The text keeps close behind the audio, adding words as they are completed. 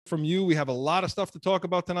from you. We have a lot of stuff to talk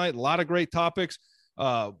about tonight, a lot of great topics.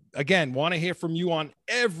 Again, want to hear from you on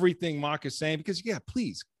everything Mark is saying, because, yeah,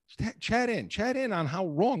 please chat in on how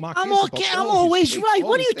wrong Mark I'm is. okay. I'm always right.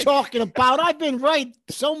 What are you talking about? I've been right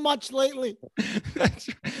so much lately.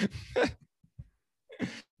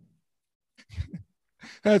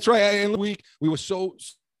 That's right. In the week, we were so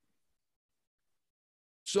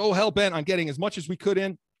hell-bent on getting as much as we could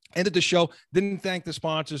in. Ended the show, didn't thank the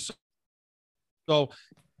sponsors. So,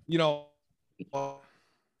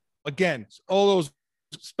 again, all those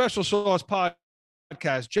Special Sauce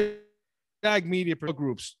podcasts, Jag Media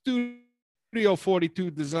Group, Studio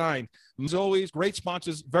 42 Design. As always, great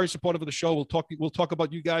sponsors, very supportive of the show. We'll talk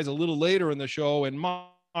about you guys a little later in the show. And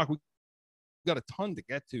Mark, we got a ton to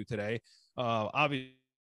get to today. Obviously,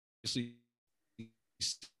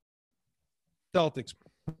 Celtics,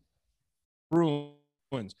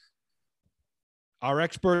 Bruins. Our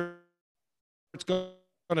expert's going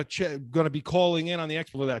to be calling in on the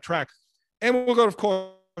expert of that track. And we're going to, of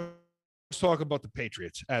course, talk about the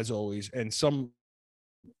Patriots, as always, and some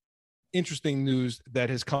interesting news that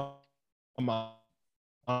has come out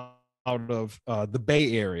of the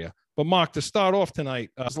Bay Area. But, Mark, to start off tonight,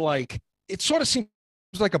 it sort of seems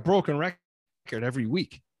like a broken record every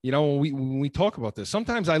week. When we talk about this,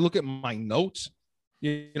 sometimes I look at my notes,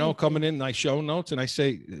 coming in, my show notes, and I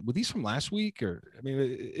say, were these from last week? Or, I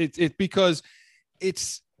mean, it's because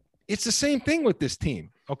it's the same thing with this team.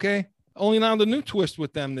 Okay. Only now the new twist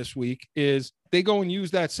with them this week is they go and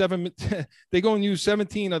use that 17 of the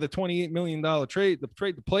 $28 million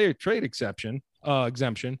the player trade exemption, not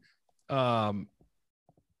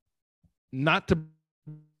to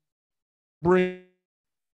bring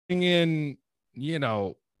in,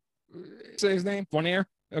 say his name, Fournier.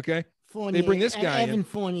 Okay. Fournier. They bring this guy Evan in.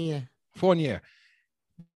 Fournier.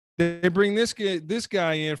 They bring this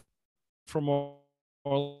guy in from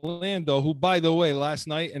Orlando, who, by the way, last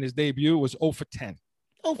night in his debut was 0 for 10.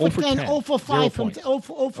 0 for 10, 0 for 5 from 0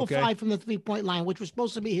 for okay. 5 from the 3-point line, which was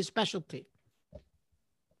supposed to be his specialty.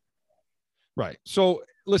 Right. So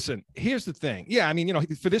listen, here's the thing. Yeah, I mean,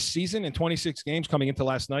 for this season in 26 games coming into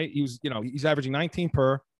last night, he was, he's averaging 19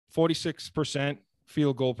 per, 46%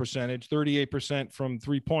 field goal percentage, 38% from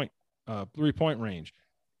three-point range.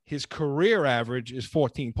 His career average is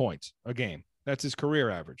 14 points a game. That's his career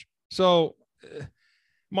average. So,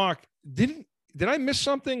 Mark, did I miss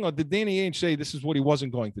something, or did Danny Ainge say this is what he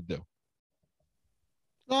wasn't going to do?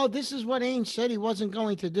 No, this is what Ainge said he wasn't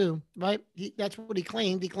going to do, right? That's what he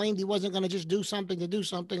claimed. He claimed he wasn't going to just do something to do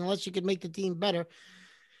something unless you could make the team better.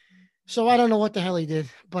 So I don't know what the hell he did,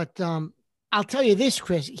 but I'll tell you this,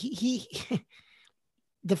 Chris. He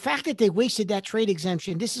the fact that they wasted that trade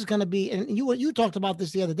exemption, this is going to be, and you talked about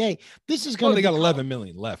this the other day. This is going to. They got 11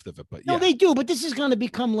 million left of it, but no, they do. But this is going to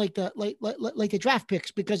become like the draft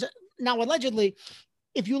picks, because now allegedly,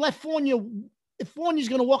 if you let Fournier. If Fournier's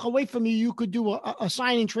going to walk away from you, you could do a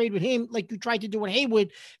sign and trade with him like you tried to do with Hayward,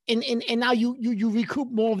 and now you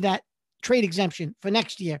recoup more of that trade exemption for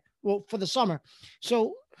next year, well, for the summer.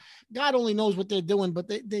 So God only knows what they're doing. But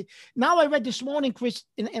they now I read this morning, Chris,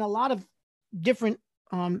 in a lot of different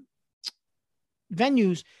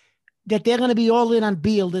venues, that they're going to be all in on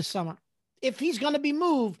Beal this summer. If he's going to be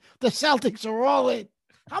moved, the Celtics are all in.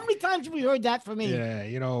 How many times have we heard that from me? Yeah,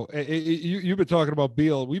 you've been talking about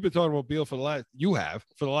Beal. We've been talking about Beal for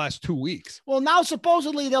the last 2 weeks. Well, now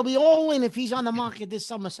supposedly they'll be all in if he's on the market this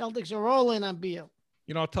summer. Celtics are all in on Beal.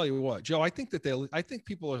 I'll tell you what, Joe. I think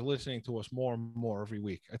people are listening to us more and more every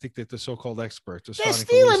week. I think that the so-called experts are they're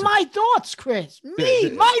stealing my thoughts, Chris.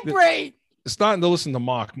 My brain. Starting to listen to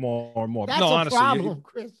Mark more and more. That's a problem,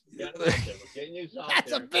 Chris.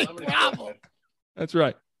 That's a big problem. That's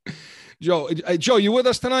right. Joe, you with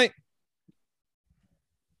us tonight?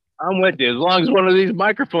 I'm with you. As long as one of these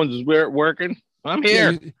microphones is working, I'm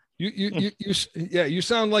here. You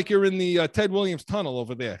sound like you're in the Ted Williams tunnel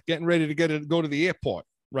over there, getting ready to go to the airport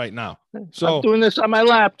right now. So I'm doing this on my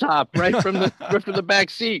laptop, right from the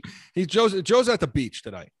back seat. Joe's at the beach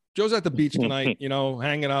tonight. Joe's at the beach tonight,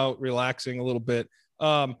 hanging out, relaxing a little bit.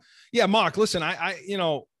 Yeah, Mark, listen,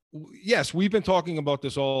 yes, we've been talking about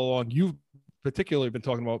this all along. You've particularly been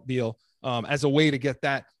talking about Beal as a way to get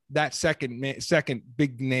that second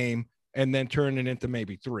big name and then turn it into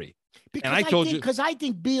maybe three. Because I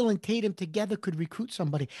think Beal and Tatum together could recruit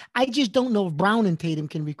somebody. I just don't know if Brown and Tatum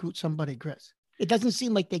can recruit somebody, Chris. It doesn't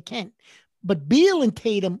seem like they can. But Beal and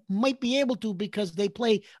Tatum might be able to, because they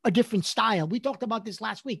play a different style. We talked about this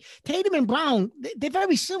last week. Tatum and Brown, they're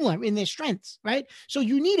very similar in their strengths, right? So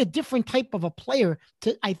you need a different type of a player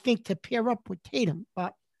to pair up with Tatum.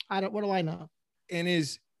 But what do I know? And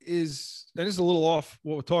is a little off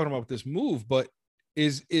what we're talking about with this move, but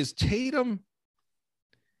is Tatum.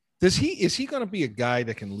 Is he going to be a guy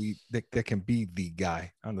that can lead, that can be the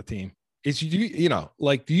guy on the team?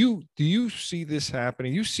 Do you see this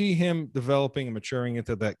happening? You see him developing and maturing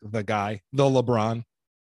into the guy, the LeBron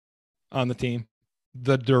on the team,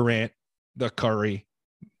 the Durant, the Curry,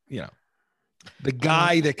 the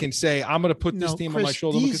guy that can say, I'm going to put this team on my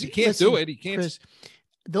shoulder, because he can't do it. He can't. Chris,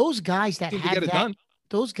 those guys that have that,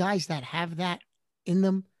 those guys that have that in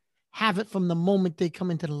them have it from the moment they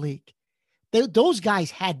come into the league. Those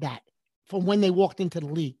guys had that from when they walked into the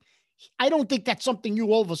league. I don't think that's something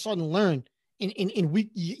you all of a sudden learn in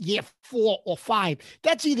year 4 or 5.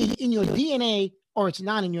 That's either in your DNA or it's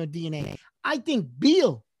not in your DNA. I think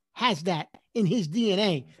Beal has that in his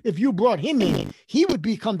DNA. If you brought him in, he would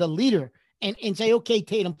become the leader and say, okay,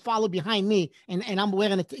 Tatum, follow behind me. And we're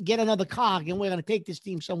going to get another cog and we're going to take this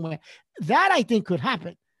team somewhere. That I think could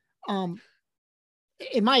happen.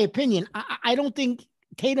 In my opinion, I don't think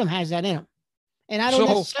Tatum has that in him. And I don't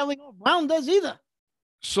necessarily know Brown does either.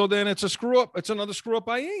 So then it's a screw up. It's another screw up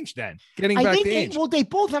by Ainge then. Getting back to Ainge. Well, they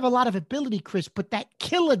both have a lot of ability, Chris, but that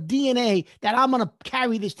killer DNA that I'm going to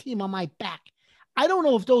carry this team on my back. I don't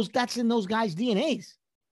know if that's in those guys' DNAs.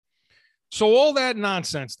 So all that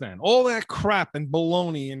nonsense then, all that crap and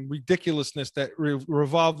baloney and ridiculousness that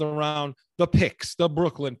revolved around the picks, the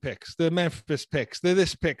Brooklyn picks, the Memphis picks, the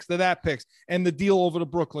this picks, the that picks, and the deal over to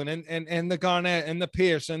Brooklyn and the Garnett and the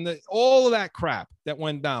Pierce and all of that crap that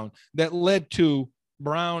went down that led to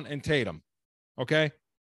Brown and Tatum. Okay.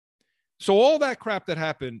 So all that crap that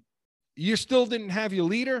happened, you still didn't have your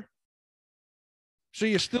leader. So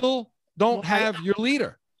you still don't have your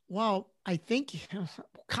leader. Well, I think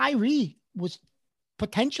Kyrie was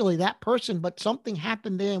potentially that person, but something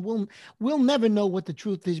happened there, and we'll never know what the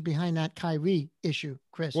truth is behind that Kyrie issue,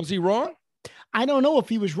 Chris. Was he wrong? I don't know if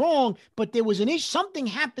he was wrong, but there was an issue. Something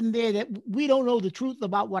happened there that we don't know the truth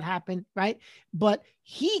about what happened, right? But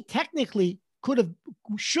he technically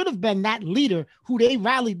should have been that leader who they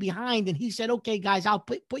rallied behind, and he said, "Okay, guys, I'll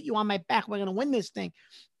put you on my back. We're going to win this thing."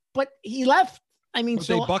 But he left. I mean,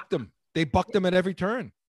 they bucked him. They bucked him at every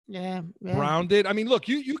turn. Yeah. Brown did. I mean, look,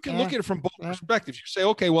 you can look at it from both perspectives. You say,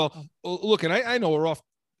 okay, well, look, and I know we're off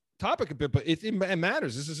topic a bit, but it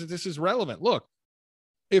matters. This is relevant. Look,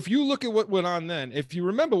 if you look at what went on then, if you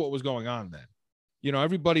remember what was going on then,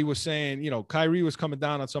 everybody was saying, Kyrie was coming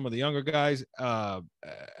down on some of the younger guys, a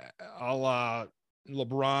la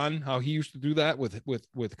LeBron, how he used to do that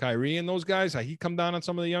with Kyrie and those guys, how he come down on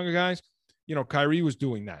some of the younger guys. Kyrie was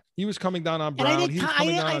doing that. He was coming down on Brown.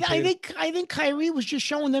 I think Kyrie was just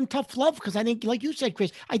showing them tough love because I think, like you said,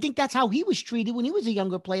 Chris, I think that's how he was treated when he was a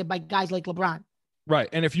younger player by guys like LeBron. Right.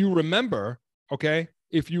 And if you remember, at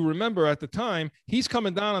the time, he's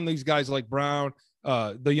coming down on these guys like Brown,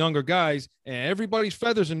 the younger guys, and everybody's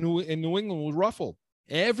feathers in New England was ruffled.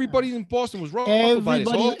 Everybody in Boston was ruffled by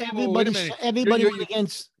this. Everybody went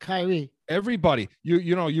against Kyrie. Everybody,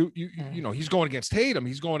 he's going against Tatum.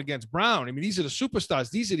 He's going against Brown. I mean, these are the superstars.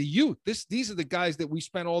 These are the youth. These are the guys that we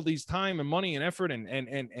spent all these time and money and effort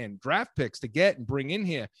and draft picks to get and bring in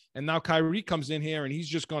here. And now Kyrie comes in here and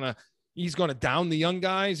he's gonna down the young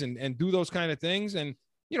guys and do those kind of things. And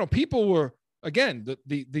people were, again,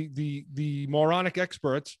 the moronic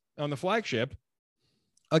experts on the flagship.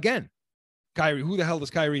 Again, Kyrie, who the hell does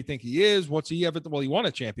Kyrie think he is? What's he ever? Well, he won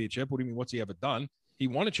a championship. What do you mean? What's he ever done? He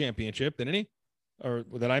won a championship, didn't he? Or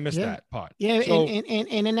did I miss that part? Yeah, so, and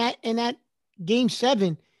in that game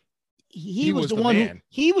 7, he was the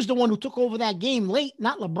one who took over that game late,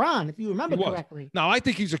 not LeBron, if you remember correctly. No, I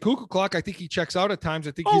think he's a cuckoo clock. I think he checks out at times.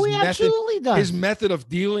 I think he absolutely does. His method of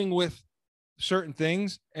dealing with certain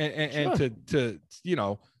things and to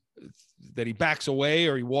that he backs away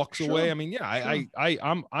or he walks away. I mean,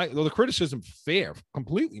 the criticism fair,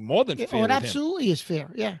 completely more than fair. Oh, it absolutely is fair.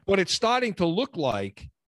 Yeah. But it's starting to look like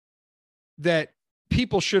that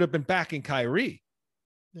people should have been backing Kyrie.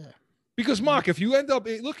 Yeah. Because Mark, if you end up,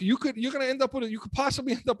 look, you could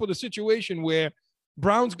possibly end up with a situation where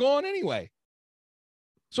Brown's gone anyway.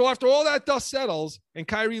 So after all that dust settles and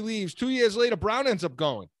Kyrie leaves, 2 years later, Brown ends up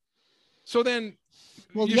going. So then,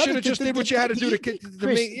 well, you should have just did what you had to do to Chris,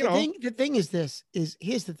 The thing is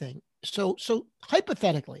here's the thing. So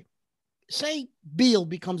hypothetically, say Beal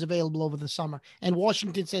becomes available over the summer and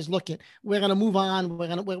Washington says, look, we're going to move on. We're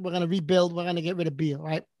going to rebuild. We're going to get rid of Beal.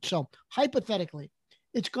 Right. So hypothetically,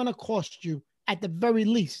 it's going to cost you, at the very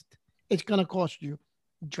least, it's going to cost you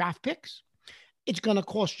draft picks. It's going to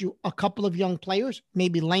cost you a couple of young players,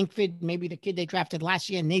 maybe Langford, maybe the kid they drafted last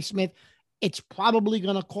year, Naismith. It's probably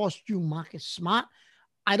going to cost you Marcus Smart.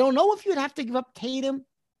 I don't know if you'd have to give up Tatum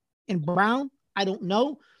and Brown. I don't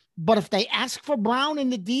know. But if they ask for Brown in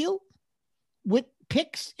the deal with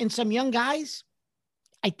picks and some young guys,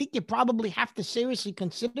 I think you probably have to seriously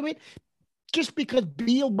consider it. Just because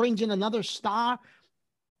Beal brings in another star,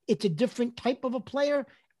 it's a different type of a player.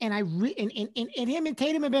 And and him and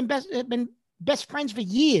Tatum have been best friends for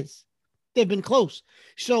years. They've been close.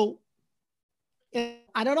 So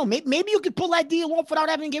I don't know. Maybe you could pull that deal off without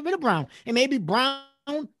having to get rid of Brown. And maybe Brown,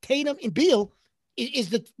 Tatum, and Beal is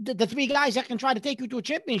the three guys that can try to take you to a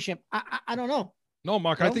championship. I don't know. No,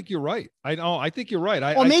 Mark, I think you're right. I think you're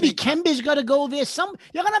right. Or maybe Kemba's got to go there.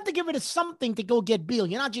 You're gonna have to give it something to go get Beal.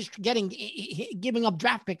 You're not just giving up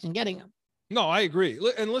draft picks and getting them. No, I agree.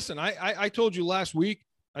 And listen, I told you last week.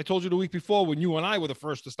 I told you the week before when you and I were the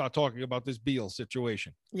first to start talking about this Beal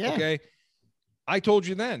situation. Yeah. Okay. I told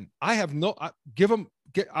you then. I'll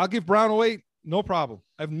give Brown away. No problem.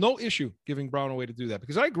 I have no issue giving Brown away to do that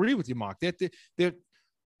because I agree with you, Mark. They're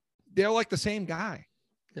like the same guy.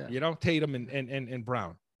 Yeah. You know, Tatum and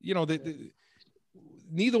Brown. You know,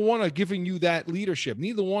 neither one are giving you that leadership.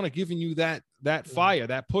 Neither one are giving you that fire,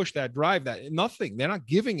 that push, that drive, that nothing. They're not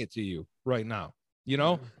giving it to you right now. You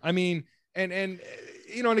know, I mean, and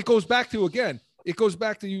you know, and it goes back to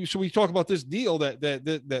you. So we talk about this deal that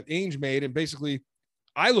Ainge made, and basically,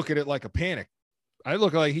 I look at it like a panic. I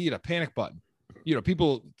look like he hit a panic button. You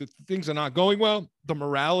know, things are not going well. The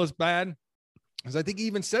morale is bad, because I think he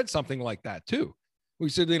even said something like that too. We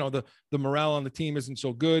said, you know, the morale on the team isn't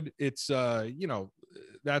so good. It's you know,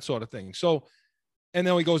 that sort of thing. So, and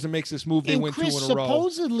then he goes and makes this move. They win 2 in a row.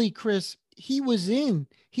 Supposedly, Chris, he was in.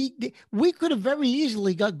 We could have very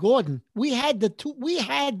easily got Gordon. We had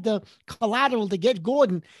the collateral to get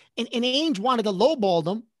Gordon, and Ainge wanted to lowball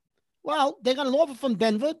them. Well, they got an offer from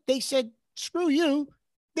Denver. They said, screw you.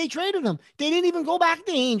 They traded him. They didn't even go back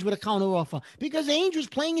to Ainge with a counter offer because Ainge was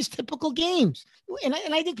playing his typical games. And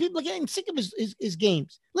I think people are getting sick of his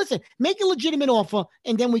games. Listen, make a legitimate offer,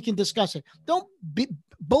 and then we can discuss it. Don't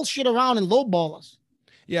bullshit around and lowball us.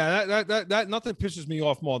 Yeah, that nothing pisses me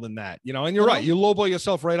off more than that, you know. And you're right, you lowball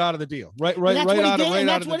yourself right out of the deal, right out of the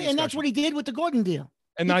and that's what he did with the Gordon deal.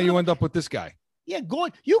 And now you end up with this guy. Yeah,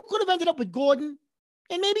 Gordon. You could have ended up with Gordon,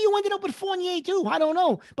 and maybe you ended up with Fournier too. I don't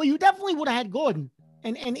know, but you definitely would have had Gordon,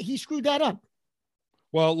 and he screwed that up.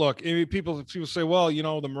 Well, look, I mean, people say, well, you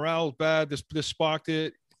know, the morale is bad. This sparked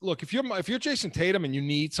it. Look, if you're Jason Tatum and you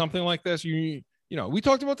need something like this, you know, we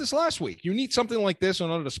talked about this last week. You need something like this in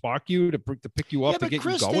order to spark you, to pick you up, to get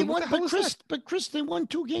Chris, you going. But Chris, they won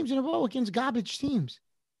 2 games in a row against garbage teams.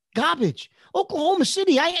 Garbage. Oklahoma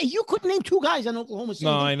City. You couldn't name 2 guys on Oklahoma City.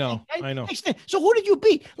 No, I know. So who did you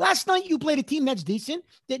beat? Last night you played a team that's decent.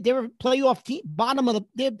 They're a playoff team, bottom of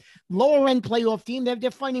the lower end playoff team.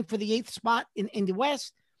 They're fighting for the 8th spot in the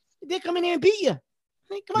West. They're coming in and beat you. I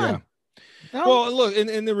mean, come on. No? Well, look,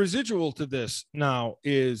 and the residual to this now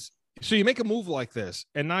is, so you make a move like this,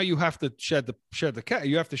 and now you have to shed the cat.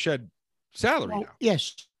 You have to shed salary now.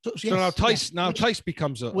 Yes. So now Tice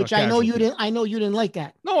becomes a which I know you didn't. I know you didn't like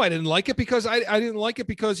that. No, I didn't like it because I didn't like it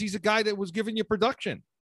because he's a guy that was giving you production.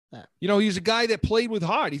 You know, he's a guy that played with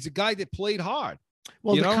heart. He's a guy that played hard.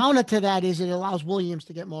 Well, the counter to that is it allows Williams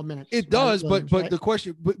to get more minutes. It does, but the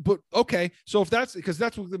question, but okay. So if that's, because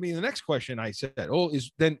that's going to be the next question I said. Oh,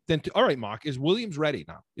 is then all right, Mark, is Williams ready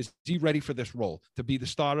now? Is he ready for this role to be the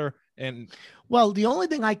starter? And well, the only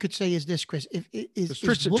thing I could say is this, Chris,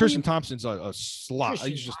 Tristan Thompson's a slug.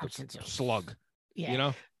 He's just a slug. Yeah. You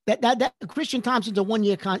know? That Christian Thompson's a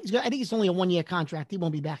 1-year contract. I think it's only a 1-year contract. He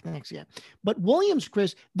won't be back next year. But Williams,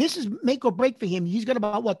 Chris, this is make or break for him. He's got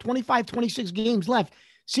about 25, 26 games left.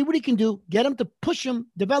 See what he can do. Get him to push him,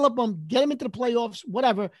 develop him, get him into the playoffs,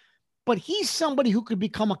 whatever. But he's somebody who could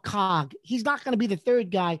become a cog. He's not going to be the 3rd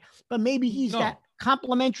guy, but maybe he's that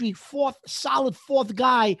complimentary solid fourth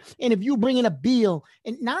guy. And if you bring in a Beal,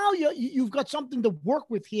 and now you've got something to work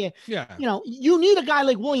with here. Yeah. You know, you need a guy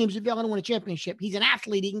like Williams if you're going to win a championship. He's an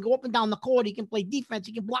athlete. He can go up and down the court. He can play defense.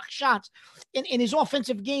 He can block shots. And his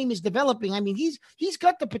offensive game is developing. I mean, he's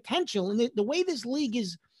got the potential. And the way this league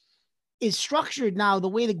is structured now, the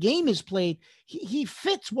way the game is played, he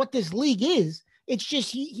fits what this league is. It's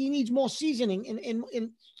just he needs more seasoning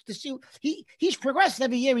and to see he's progressed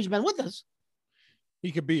every year he's been with us.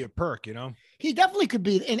 He could be a Perk, you know. He definitely could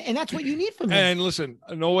be, and that's what you need from him. And listen,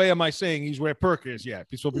 no way am I saying he's where Perk is yet.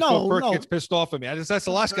 Before Perk gets pissed off at me, that's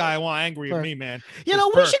the last guy I want angry at me, man. You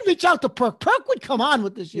know, we should reach out to Perk. Perk would come on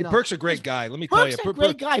with this. You know, Perk's a great guy. Let me tell you, Perk's a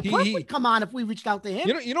great guy. Perk would come on if we reached out to him.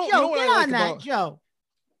 You know what I like about Joe.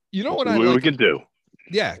 You know what we can do?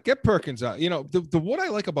 Yeah, get Perkins out. You know, the what I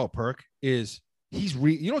like about Perk is he's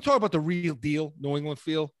real. You don't talk about the real deal, New England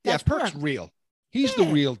feel. That's Perk's real. He's the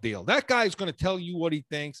real deal. That guy's going to tell you what he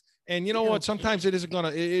thinks. And you know what? Sometimes it isn't going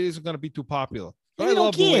to be too popular. But I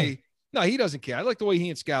love the way No, he doesn't care. I like the way he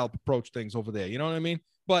and Scallop approach things over there. You know what I mean?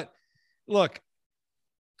 But look,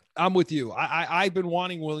 I'm with you. I've been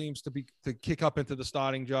wanting Williams to kick up into the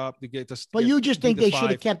starting job to get to. But you just think they should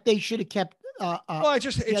have kept. Well,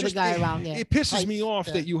 the other guy around. Yeah. It pisses me off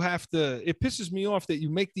that you have to. It pisses me off that you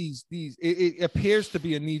make these. It appears to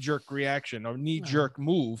be a knee-jerk reaction or knee-jerk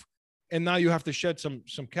move, and now you have to shed some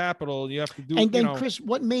capital. You have to do. And then Chris,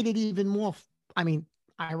 what made it even more?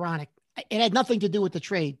 Ironic. It had nothing to do with the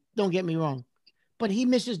trade. Don't get me wrong. But he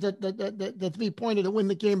misses the 3-pointer to win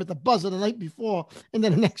the game at the buzzer the night before, and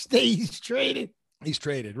then the next day he's traded. He's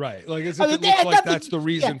traded, right? Like it looks like that's the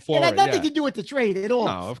reason for it. It had nothing to do with the trade at all.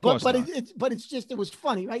 No, of course but not. It was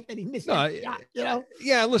funny, right? That he missed that shot, you know?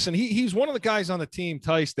 Yeah, listen, he's one of the guys on the team,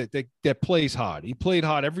 Tice, that plays hard. He played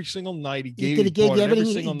hard every single night. He gave you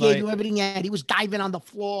everything he had. He was diving on the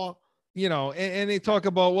floor. You know, and they talk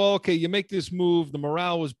about, well, okay, you make this move. The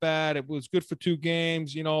morale was bad. It was good for 2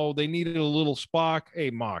 games. You know, they needed a little spark. Hey,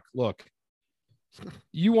 Mark, look,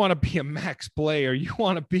 you want to be a max player. You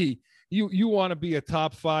want to be a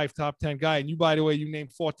top 5, top 10 guy. And you, by the way, you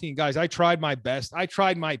named 14 guys. I tried my best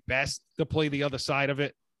to play the other side of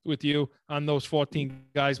it with you on those 14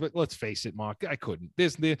 guys. But let's face it, Mark, I couldn't.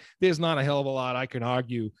 There's not a hell of a lot I can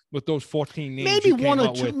argue with those 14 names.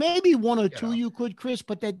 Maybe one or two you could, Chris,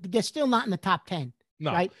 but they're still not in the top 10.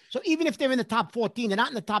 No. Right. So even if they're in the top 14, they're not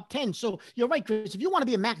in the top 10. So you're right, Chris. If you want to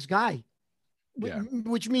be a max guy,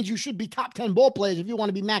 which means you should be top 10 ball players if you want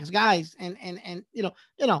to be max guys. And you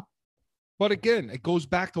know. But again, it goes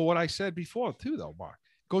back to what I said before too, though, Mark.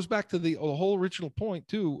 It goes back to the whole original point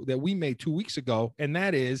too that we made 2 weeks ago, and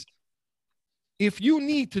that is, if you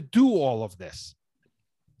need to do all of this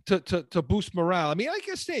to boost morale, I mean, like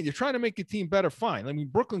I said, you're trying to make your team better. Fine. I mean,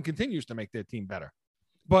 Brooklyn continues to make their team better,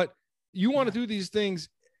 but you want to do these things.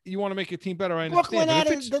 You want to make your team better. I understand.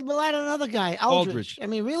 Brooklyn added another guy, Aldridge. I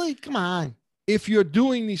mean, really? Come on. If you're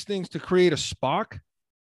doing these things to create a spark,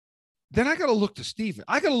 then I got to look to Steven.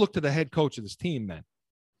 I got to look to the head coach of this team, man.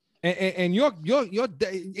 And your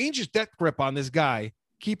Ainge's death grip on this guy,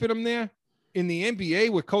 keeping him there in the NBA.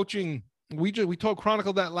 We're coaching. We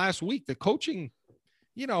chronicled that last week. The coaching,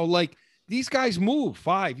 you know, like these guys move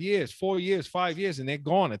 5 years, 4 years, 5 years, and they're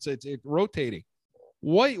gone. It's rotating.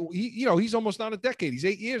 He's almost not a decade. He's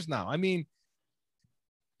 8 years now. I mean,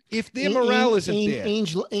 if their morale isn't there,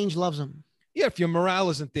 Ainge loves him. Yeah, if your morale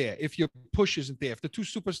isn't there, if your push isn't there, if the 2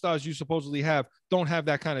 superstars you supposedly have don't have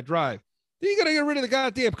that kind of drive, then you got to get rid of the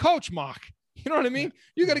goddamn coach, Mark. You know what I mean?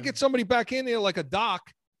 You got to get somebody back in there like a Doc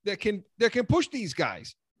that can push these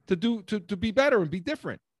guys to be better and be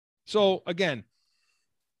different. So again,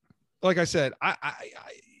 like I said,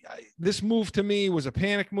 this move to me was a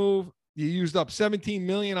panic move. You used up $17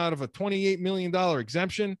 million out of a $28 million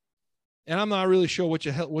exemption. And I'm not really sure what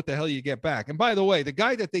the hell you get back. And by the way, the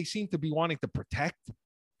guy that they seem to be wanting to protect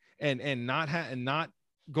and not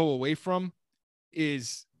go away from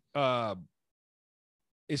is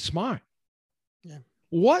Smart. Yeah.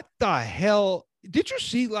 What the hell did you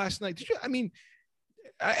see last night? I mean,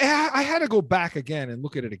 I had to go back again and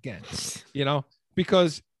look at it again, you know,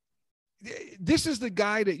 because this is the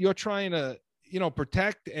guy that you're trying to, you know,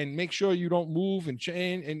 protect and make sure you don't move and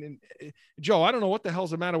change. And Joe, I don't know what the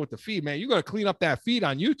hell's the matter with the feed, man. You got to clean up that feed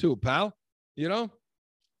on YouTube, pal, you know,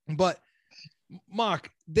 but Mark,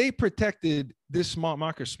 they protected this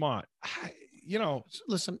Marcus Smart. You know,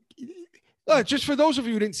 listen, just for those of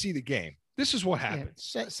you who didn't see the game, this is what happened.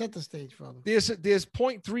 Yeah, set the stage, brother. There's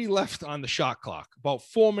 0.3 left on the shot clock, about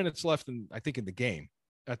 4 minutes left in the game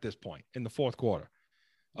at this point in the fourth quarter.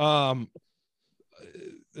 The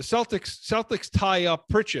Celtics tie up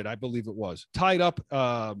Pritchard, I believe it was, tied up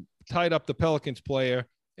the Pelicans player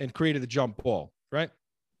and created the jump ball, right?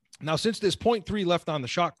 Now, since there's 0.3 left on the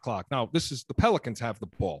shot clock, now this is the Pelicans have the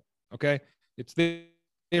ball, okay? It's their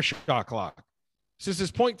shot clock. Since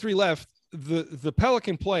there's 0.3 left, the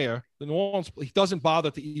Pelican player, the New Orleans, he doesn't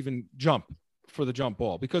bother to even jump for the jump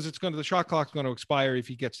ball because the shot clock's going to expire if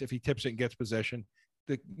he tips it and gets possession.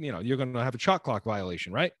 You're going to have a shot clock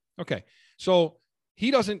violation, right? Okay, so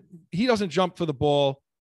he doesn't jump for the ball.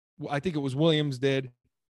 I think it was Williams did.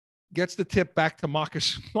 Gets the tip back to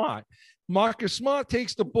Marcus Smart. Marcus Smart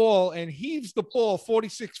takes the ball and heaves the ball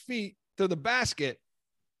 46 feet to the basket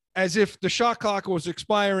as if the shot clock was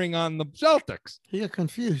expiring on the Celtics. He got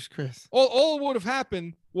confused, Chris. All would have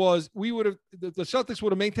happened was the Celtics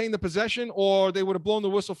would have maintained the possession, or they would have blown the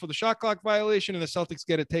whistle for the shot clock violation and the Celtics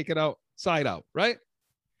get it taken out, side out, right?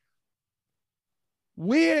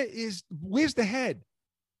 Where's the head?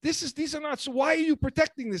 These are not. So why are you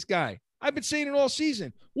protecting this guy? I've been saying it all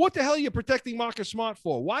season. What the hell are you protecting Marcus Smart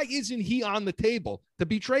for? Why isn't he on the table to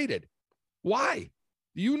be traded? Why?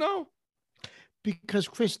 Do you know? because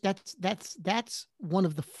Chris, that's one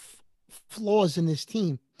of the flaws in this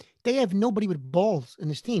team. They have nobody with balls in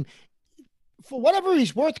this team. For whatever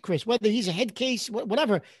he's worth, Chris, whether he's a head case,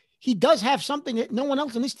 whatever, he does have something that no one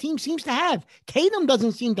else in this team seems to have. Tatum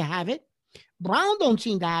doesn't seem to have it. Brown don't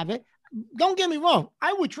seem to have it. Don't get me wrong.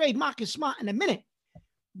 I would trade Marcus Smart in a minute.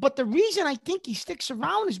 But the reason I think he sticks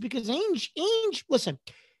around is because Ainge, listen,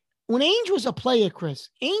 when Ainge was a player, Chris,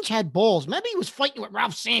 Ainge had balls. Maybe he was fighting with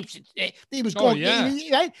Ralph Sampson. He was going,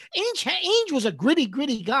 right? Ainge was a gritty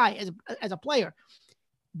guy as a player.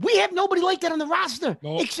 We have nobody like that on the roster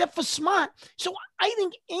except for Smart. So I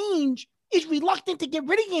think Ainge is reluctant to get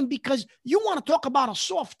rid of him because you want to talk about a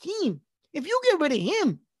soft team. If you get rid of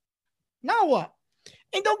him, now what?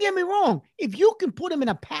 And don't get me wrong, if you can put him in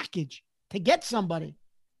a package to get somebody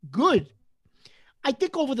good, I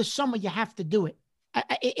think over the summer you have to do it.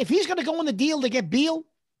 If he's going to go in the deal to get Beal,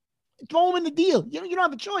 throw him in the deal. You don't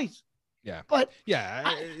have a choice. Yeah. But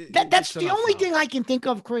yeah, that's the only thing I can think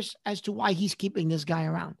of, Chris, as to why he's keeping this guy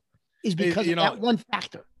around is because of that one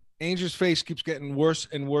factor. Ainge's face keeps getting worse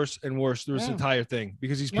and worse and worse through this entire thing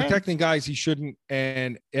because he's protecting guys he shouldn't.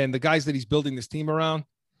 And the guys that he's building this team around,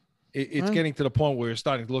 it's getting to the point where you're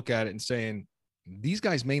starting to look at it and saying, these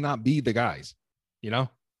guys may not be the guys,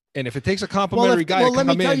 And if it takes a complimentary guy to come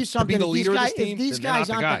in to be the leader of this team,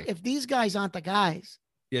 if these guys aren't the guys,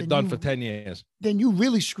 you're done for 10 years. Then you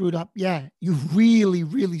really screwed up. Yeah, you really,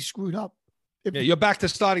 really screwed up. You're back to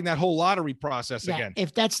starting that whole lottery process again.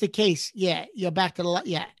 If that's the case, you're back to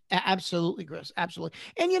the absolutely, Chris, absolutely.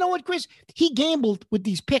 And you know what, Chris? He gambled with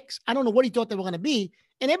these picks. I don't know what he thought they were going to be.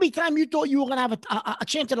 And every time you thought you were going to have a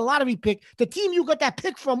chance at a lottery pick, the team you got that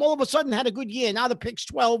pick from all of a sudden had a good year. Now the pick's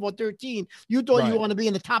 12 or 13. You thought you were going to be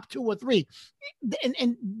in the top 2 or 3.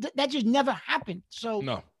 And that just never happened. So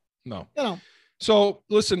no. So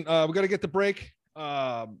listen, we got to get the break.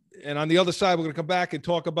 And on the other side, we're going to come back and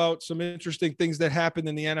talk about some interesting things that happened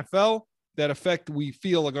in the NFL that we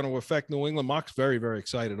feel are going to affect New England. Mark's very, very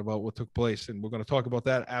excited about what took place. And we're going to talk about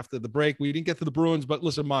that after the break. We didn't get to the Bruins, but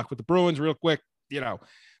listen, Mark, with the Bruins real quick,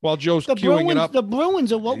 while Joe's queuing it up. The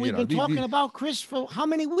Bruins are what we've been talking about, Chris, for how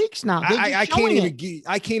many weeks now? I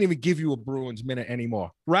can't even give you a Bruins minute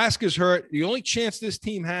anymore. Raska's hurt. The only chance this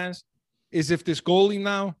team has is if this goalie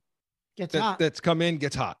now that's come in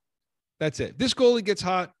gets hot. That's it. This goalie gets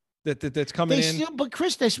hot. That's coming in. But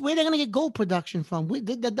Chris, that's where they're going to get goal production from.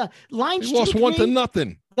 The lines they lost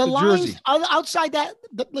 1-0. The lines outside that.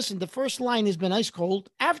 Listen, the first line has been ice cold.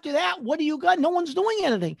 After that, what do you got? No one's doing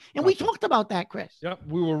anything. And we talked about that, Chris. Yep,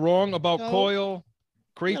 we were wrong about Coyle.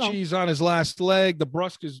 Krejci's on his last leg. The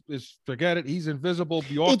Brusque is forget it. He's invisible.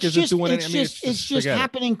 Bjork isn't doing anything. It's just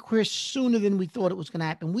happening, Chris, sooner than we thought it was going to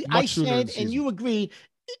happen. I said, and you agreed.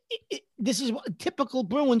 This is typical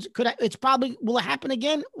Bruins. Will it happen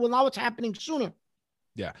again? Well, now it's happening sooner.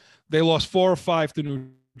 Yeah. They lost 4 or 5 to New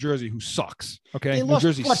Jersey, who sucks. Okay. They lost, New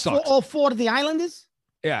Jersey sucks. All 4 to the Islanders?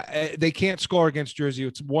 Yeah. They can't score against Jersey.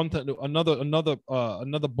 It's another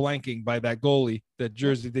blanking by that goalie that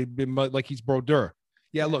Jersey, they've been like he's Brodeur.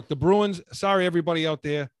 Yeah. Look, the Bruins, sorry, everybody out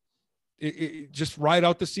there, just ride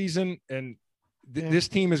out the season. And this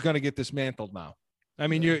team is going to get dismantled now. I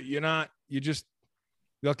mean,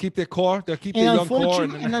 they'll keep their core. They'll keep their young core.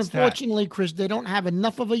 And unfortunately, Chris, they don't have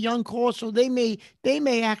enough of a young core, so they may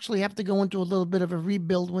actually have to go into a little bit of a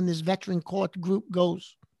rebuild when this veteran core group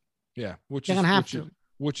goes. Yeah, which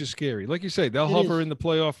is scary. Like you say, they'll hover in the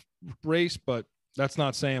playoff race, but that's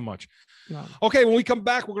not saying much. No. Okay, when we come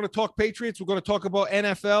back, we're going to talk Patriots. We're going to talk about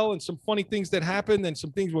NFL and some funny things that happened and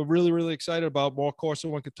some things we're really, really excited about. More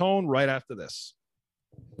Corso and Catone right after this.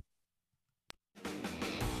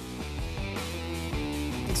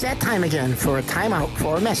 It's that time again for a timeout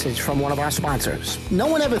for a message from one of our sponsors. No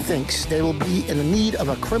one ever thinks they will be in the need of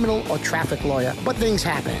a criminal or traffic lawyer, but things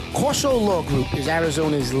happen. Corso Law Group is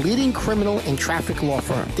Arizona's leading criminal and traffic law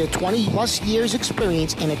firm. Their 20-plus years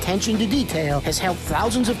experience and attention to detail has helped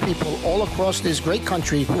thousands of people all across this great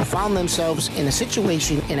country who found themselves in a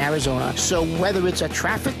situation in Arizona. So whether it's a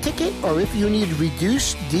traffic ticket or if you need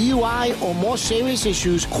reduced DUI or more serious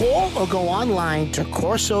issues, call or go online to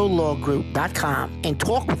CorsoLawGroup.com and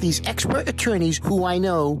talk with these expert attorneys who I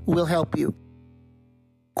know will help you.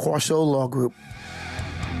 Corso Law Group.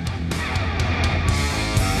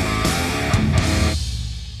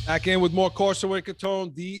 Back in with more Corso and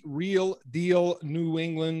Catone, the real deal New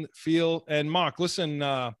England feel. And Mark, listen,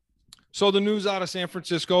 so the news out of San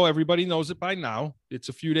Francisco, everybody knows it by now. It's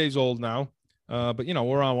a few days old now. But,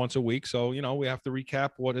 we're on once a week. So, we have to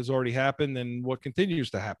recap what has already happened and what continues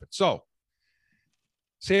to happen. So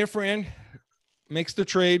San Fran makes the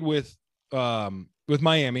trade with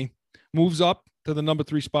Miami, moves up to the number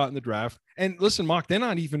 3 spot in the draft. And listen, Mark, they're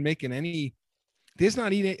not even making any. There's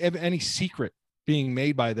not even any secret being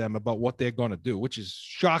made by them about what they're going to do, which is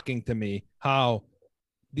shocking to me. How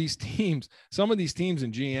these teams, some of these teams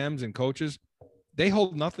and GMs and coaches, they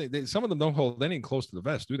hold nothing. Some of them don't hold anything close to the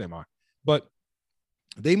vest, do they, Mark? But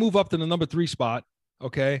they move up to the number 3 spot,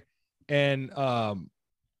 okay, and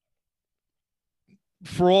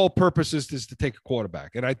for all purposes is to take a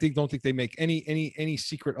quarterback. And I don't think they make any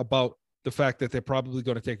secret about the fact that they're probably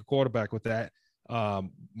going to take a quarterback with that.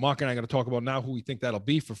 Mark and I are going to talk about now who we think that'll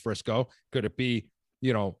be for Frisco. Could it be,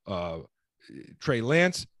 Trey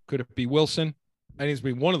Lance? Could it be Wilson? I think it's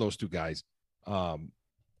be one of those two guys.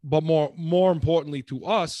 But more importantly to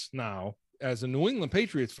us now, as a New England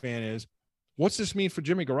Patriots fan, is what's this mean for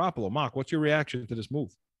Jimmy Garoppolo? Mark, what's your reaction to this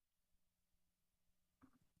move?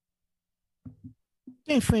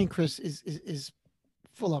 Dan Frank, Chris, is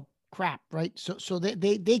full of crap, right? So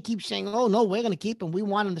they keep saying, oh no, we're going to keep him. We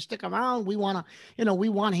want him to stick around. We want to, we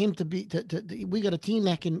want him to be. We got a team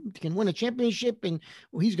that can win a championship, and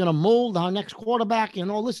he's going to mold our next quarterback and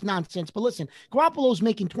all this nonsense. But listen, Garoppolo's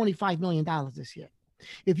making $25 million this year.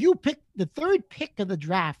 If you pick the 3rd pick of the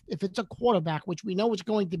draft, if it's a quarterback, which we know it's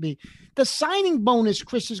going to be, the signing bonus,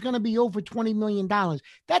 Chris, is going to be over $20 million.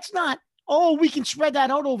 That's not, oh, we can spread that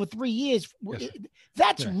out over 3 years. Yes.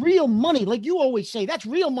 That's real money. Like you always say, that's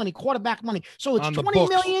real money, quarterback money. So it's $20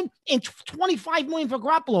 million and $25 million for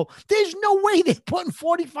Garoppolo. There's no way they're putting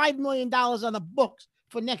 $45 million on the books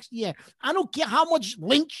for next year. I don't care how much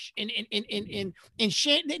Lynch and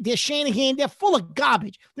Shanahan, they're full of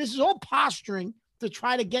garbage. This is all posturing to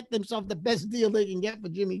try to get themselves the best deal they can get for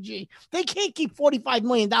Jimmy G. They can't keep $45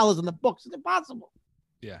 million in the books. It's impossible.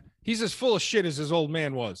 Yeah. He's as full of shit as his old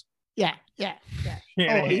man was. Yeah. Yeah. He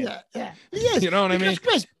is. You know what I mean?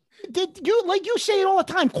 Chris, like you say it all the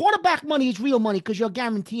time, quarterback money is real money because you're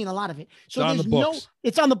guaranteeing a lot of it. So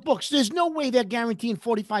it's on the books. There's no way they're guaranteeing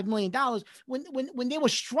 $45 million when they were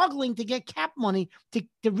struggling to get cap money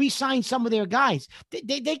to re-sign some of their guys.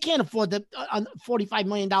 They can't afford the $45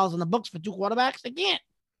 million on the books for 2 quarterbacks. They can't.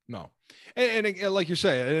 No. And like you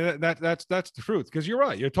say, that's the truth. Because you're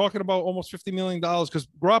right. You're talking about almost $50 million because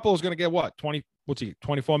Garoppolo is going to get what?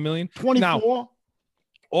 24 million? 24. Now,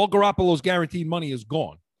 all Garoppolo's guaranteed money is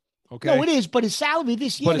gone. Okay. No, it is, but his salary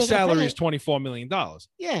this year. But his salary is $24 million.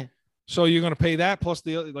 Yeah. So you're going to pay that plus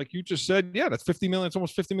like you just said, yeah, that's $50 million. It's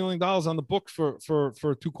almost $50 million on the book for 2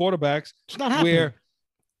 quarterbacks. It's not happening. Where,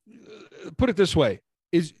 put it this way,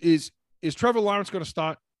 is Trevor Lawrence going to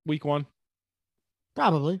start week 1?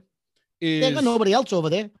 Probably. They got nobody else over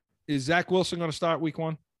there. Is Zach Wilson going to start week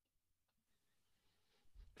 1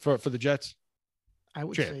 for the Jets? I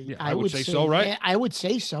would say. Yeah, I would say so, right? Yeah, I would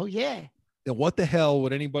say so. Yeah. Then what the hell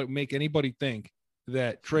would make anybody think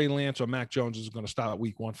that Trey Lance or Mac Jones is going to start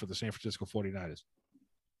week 1 for the San Francisco 49ers?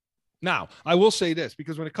 Now, I will say this,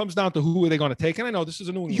 because when it comes down to who are they going to take, and I know this is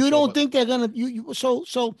a New England show, don't think they're going to,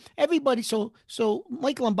 so everybody, so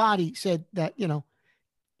Mike Lombardi said that,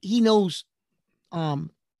 he knows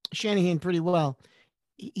Shanahan pretty well.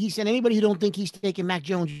 He said, anybody who don't think he's taking Mac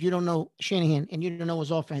Jones, you don't know Shanahan and you don't know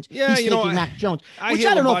his offense. Yeah, he's taking Mac Jones. Which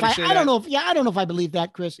I don't know if I believe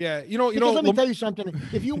that, Chris. Yeah, let me tell you something.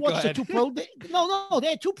 If you watch the 2 pro days, no, they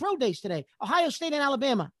had 2 pro days today. Ohio State and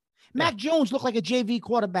Alabama. Mac Jones looked like a JV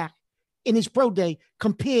quarterback in his pro day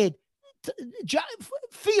compared to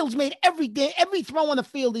Fields made every throw on the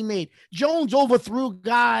field he made. Jones overthrew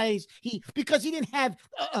guys. Because he didn't have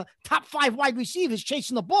top 5 wide receivers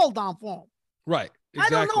chasing the ball down for him. Right.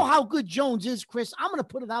 Exactly. I don't know how good Jones is, Chris. I'm going to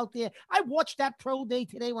put it out there. I watched that pro day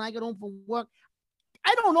today when I got home from work.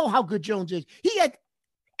 I don't know how good Jones is. He had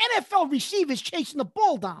NFL receivers chasing the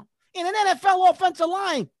ball down in an NFL offensive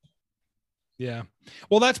line. Yeah.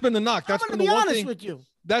 Well, that's been the knock. I'm going to be honest with you.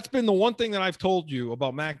 That's been the one thing that I've told you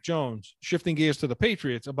about Mac Jones, shifting gears to the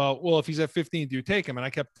Patriots, about, well, if he's at 15, do you take him? And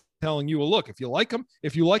I kept telling you, well, look, if you like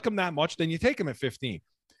him that much, then you take him at 15.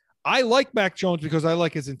 I like Mac Jones because I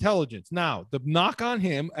like his intelligence. Now, the knock on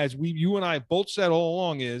him, as you and I both said all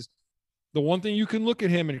along, is the one thing you can look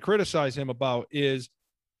at him and criticize him about is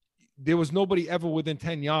there was nobody ever within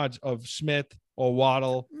 10 yards of Smith or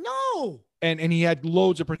Waddle. No. And he had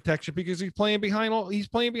loads of protection because he's playing behind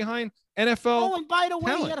NFL. Oh, and by the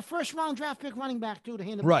way, talent. He had a 1st round draft pick running back too to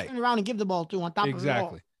hand turn around and give the ball to on top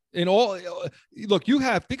exactly. of it all. Look,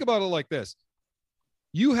 think about it like this.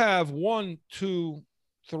 You have 1, 2,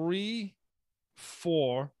 3,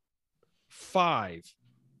 4, 5.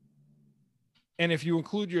 And if you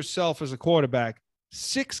include yourself as a quarterback,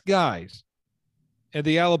 6 guys in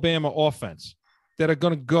the Alabama offense that are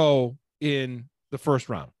going to go in the 1st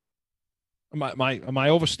round. Am I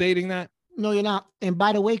overstating that? No, you're not. And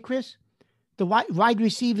by the way, Chris, the wide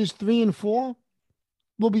receivers 3 and 4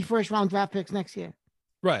 will be first round draft picks next year.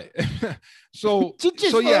 Right. So, just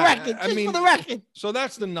so for yeah, the record, I just mean, for the record. so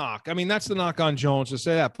that's the knock. I mean, that's the knock on Jones to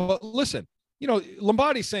say that. But listen, you know,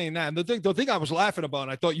 Lombardi's saying that. And the thing I was laughing about,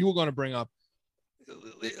 and I thought you were going to bring up,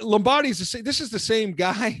 Lombardi's this is the same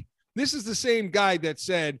guy. This is the same guy that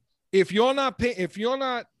said, if you don't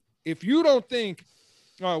think,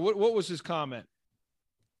 all right, what was his comment?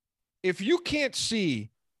 If you can't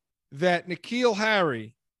see that N'Keal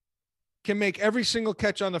Harry can make every single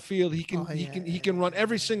catch on the field, he can run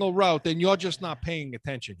every single route, then you're just not paying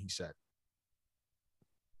attention, he said.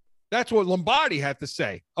 That's what Lombardi had to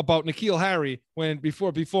say about N'Keal Harry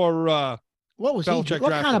before what was Belichick he?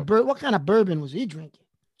 What kind of bourbon was he drinking?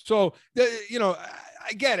 So, you know,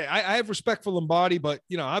 I get it. I have respect for Lombardi, but,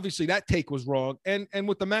 you know, obviously that take was wrong. And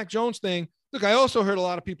with the Mac Jones thing, look, I also heard a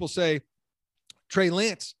lot of people say Trey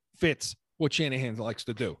Lance fits what Shanahan likes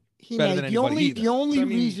to do. The only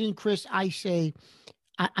reason, Chris, I say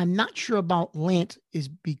I'm not sure about Lance is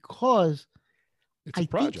because it's a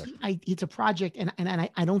project. It's a project, and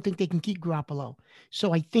I don't think they can keep Garoppolo.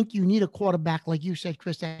 So I think you need a quarterback, like you said,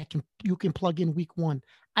 Chris, that you can plug in week 1.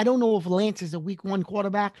 I don't know if Lance is a week 1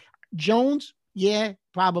 quarterback. Jones, yeah,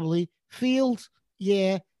 probably. Fields,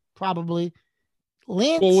 yeah, probably.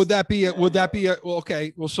 Lance. Well, would that be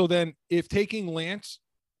okay? Well, so then if taking Lance,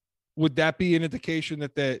 would that be an indication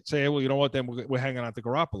that they say, well, you know what, then we're hanging on to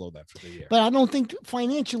Garoppolo then for the year? But I don't think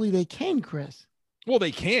financially they can, Chris. Well,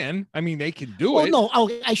 they can. I mean, they can do it. No,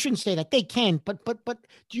 I shouldn't say that. They can, but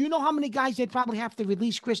do you know how many guys they'd probably have to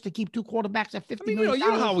release, Chris, to keep 2 quarterbacks at $50 million?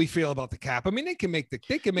 You know how we feel about the cap. I mean, they can make the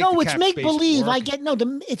it's make believe.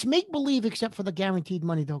 It's make believe, except for the guaranteed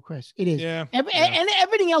money, though, Chris. It is. Yeah. And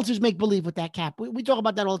everything else is make believe with that cap. We talk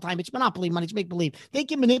about that all the time. It's monopoly money. It's make believe. They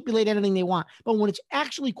can manipulate anything they want, but when it's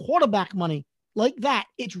actually quarterback money like that,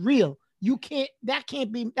 it's real.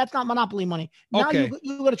 That's not monopoly money. Now okay.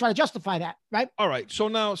 you're going to try to justify that, right? All right.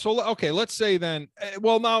 Okay, let's say then,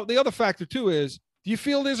 now the other factor too is, do you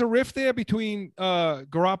feel there's a rift there between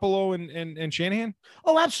Garoppolo and Shanahan?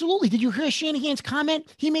 Oh, absolutely. Did you hear Shanahan's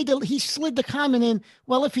comment? He slid the comment in,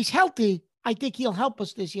 well, if he's healthy, I think he'll help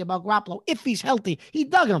us this year about Garoppolo. If he's healthy, he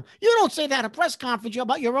dug him. You don't say that at a press conference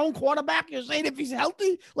about your own quarterback. You're saying if he's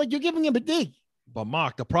healthy, like you're giving him a dig. But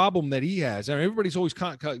Mark, the problem that he has, and everybody's always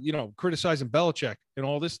criticizing Belichick and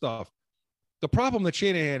all this stuff. The problem that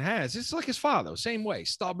Shanahan has is like his father, same way,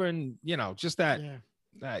 stubborn, just that. Yeah.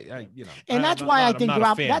 And that's why I think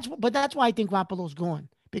Garoppolo's gone,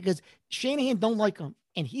 because Shanahan don't like him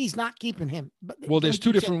and he's not keeping him. Well, there's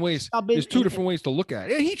 2 different ways. There's 2 different ways to look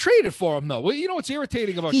at it. And he traded for him though. Well, you know what's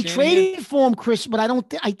irritating about he Shanahan? Traded for him, Chris, but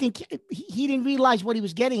I think he didn't realize what he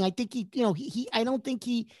was getting. I think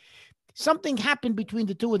something happened between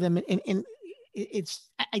the 2 of them, and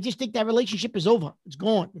I just think that relationship is over. It's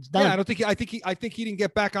gone. It's done. Yeah, I think he didn't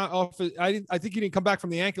get back off. I think he didn't come back from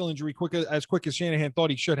the ankle injury as quick as Shanahan thought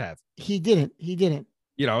he should have. He didn't.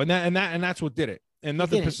 And that's what did it. And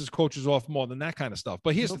nothing pisses coaches off more than that kind of stuff.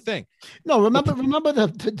 But here's the thing. No, remember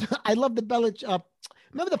I love the Belichick.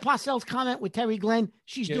 Remember the Parcells comment with Terry Glenn?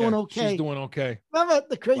 She's doing okay. She's doing okay. Remember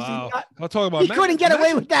the crazy? Wow. I'll talk about. He couldn't get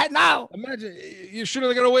away with that now. Imagine you should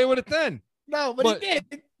have got away with it then. No, but he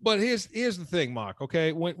did. But here's the thing, Mark.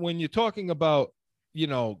 Okay, when you're talking about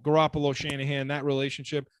Garoppolo, Shanahan, that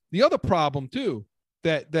relationship, the other problem too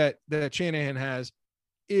that Shanahan has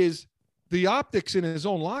is the optics in his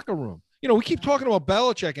own locker room. We keep talking about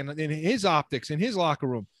Belichick and his optics in his locker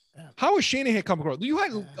room. How is Shanahan coming across? You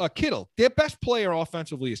had Kittle. Their best player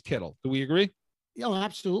offensively is Kittle. Do we agree? Oh,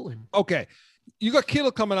 absolutely. Okay. You got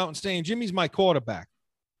Kittle coming out and saying, Jimmy's my quarterback.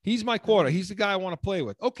 He's my quarter. He's the guy I want to play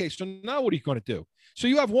with. Okay, so now what are you going to do? So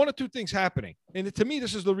you have 1 or 2 things happening. And to me,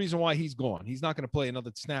 this is the reason why he's gone. He's not going to play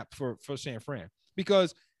another snap for San Fran.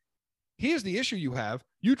 Because here's the issue you have.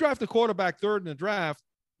 You draft a quarterback 3rd in the draft,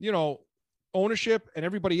 ownership and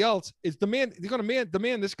everybody else is demand. They're going to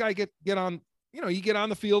demand this guy get on, you get on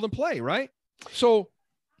the field and play, right? So,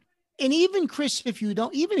 and even Chris,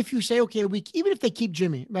 even if you say, okay, even if they keep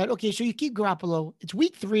Jimmy, right? Okay, so you keep Garoppolo. It's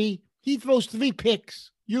week 3. He throws 3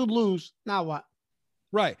 picks. You lose. Now what?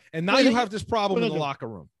 Right. And now you have this problem in the locker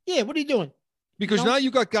room. Yeah. What are you doing? Because now you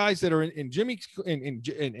got guys that are in Jimmy's in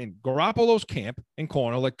Garoppolo's camp in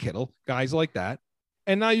corner, like Kittle, guys like that.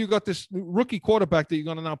 And now you got this rookie quarterback that you're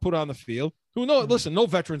going to now put on the field. Listen, no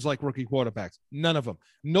veterans like rookie quarterbacks. None of them.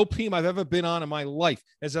 No team I've ever been on in my life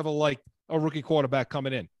has ever liked a rookie quarterback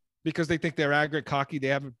coming in because they think they're arrogant, cocky. They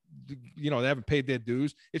haven't paid their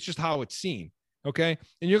dues. It's just how it's seen. Okay.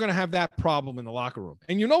 And you're going to have that problem in the locker room.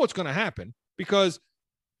 And you know what's going to happen because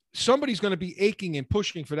somebody's going to be aching and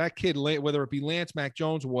pushing for that kid, whether it be Lance, Mac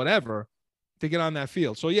Jones, or whatever, to get on that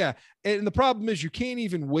field. So yeah, and the problem is you can't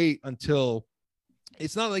even wait until.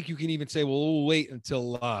 It's not like you can even say, well, we'll wait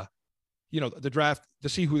until the draft to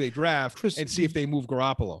see who they draft Chris, and see if they move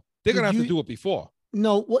Garoppolo. They're gonna have to do it before.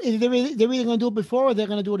 No, well, they're either going to do it before or they're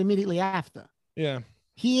going to do it immediately after. Yeah,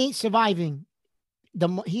 he ain't surviving.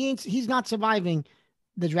 He's not surviving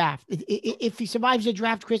the draft. If he survives the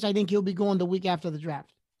draft, Chris, I think he'll be going the week after the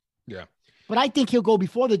draft. Yeah. But I think he'll go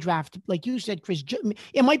before the draft. Like you said, Chris,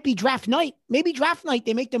 it might be draft night. Maybe draft night,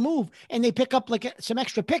 they make the move and they pick up like some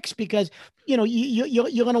extra picks because, you're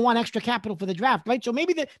going to want extra capital for the draft, right? So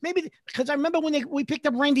maybe because I remember when we picked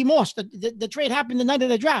up Randy Moss, the trade happened the night of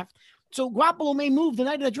the draft. So Garoppolo may move the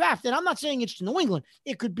night of the draft. And I'm not saying it's to New England.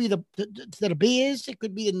 It could be the Bears. It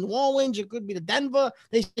could be the New Orleans. It could be the Denver.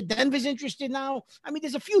 They said Denver's interested now. I mean,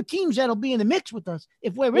 there's a few teams that'll be in the mix with us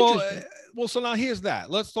if we're interested. Well, so now here's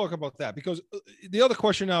that. Let's talk about that because the other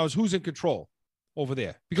question now is who's in control over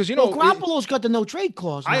there? Because, Garoppolo's got the no trade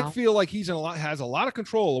clause now. I feel like has a lot of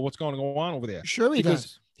control of what's going on over there. Sure he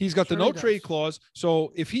does. He's got the no trade clause.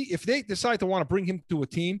 So if they decide to want to bring him to a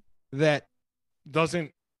team that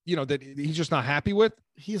doesn't, that he's just not happy with,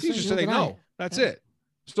 he's just say no. That's it.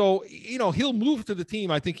 So, he'll move to the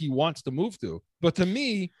team I think he wants to move to. But to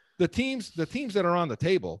me, the teams that are on the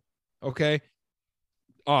table, okay,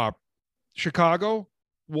 are Chicago,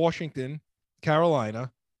 Washington,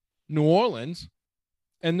 Carolina, New Orleans,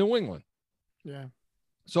 and New England. Yeah.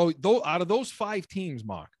 So out of those 5 teams,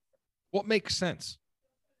 Mark, what makes sense?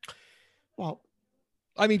 Well,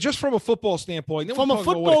 I mean, just from a football standpoint, from a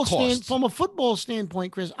football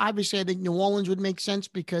standpoint, Chris, obviously I think New Orleans would make sense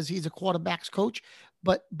because he's a quarterback's coach,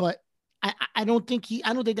 but I don't think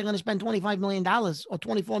they're going to spend $25 million or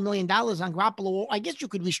 $24 million on Garoppolo. I guess you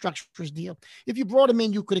could restructure his deal. If you brought him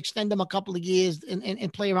in, you could extend him a couple of years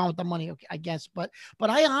and play around with the money, okay, I guess. But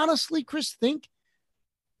I honestly, Chris, think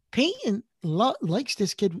Peyton likes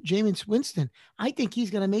this kid, Jameis Winston. I think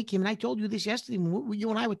he's going to make him. And I told you this yesterday when you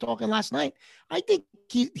and I were talking last night. I think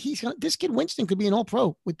this kid Winston could be an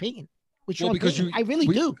all-pro with Peyton. I really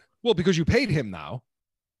do. Well, because you paid him now.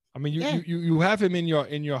 I mean, you have him in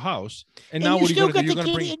your house, and now what are you going to do? You're going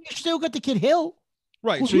to bring. You still got the kid Hill,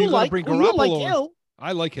 right? So you're going to bring Garoppolo. Hill.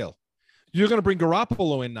 I like Hill. You're going to bring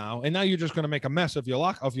Garoppolo in now, and now you're just going to make a mess of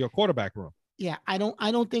your quarterback room. Yeah, I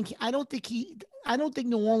don't think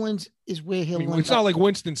New Orleans is where he'll. It's not like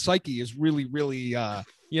Winston's psyche is really, really, that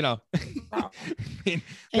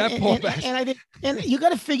poor bastard. And you got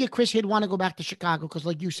to figure Chris he'd want to go back to Chicago because,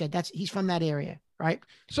 like you said, he's from that area, right?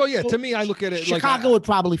 So to me, I look at it Chicago would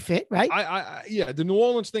probably fit, right? The New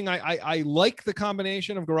Orleans thing, I like the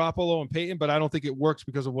combination of Garoppolo and Peyton, but I don't think it works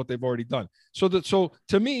because of what they've already done. So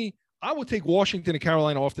to me, I would take Washington and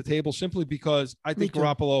Carolina off the table simply because I think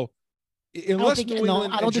Garoppolo. Unless New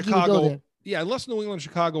England and Chicago, unless New England and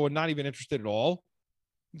Chicago are not even interested at all,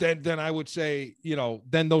 then I would say,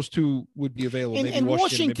 then those two would be available. And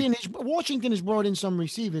Washington has brought in some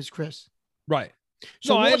receivers, Chris. Right.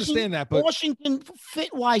 So I understand that, but Washington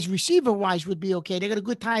fit-wise, receiver-wise would be okay. They got a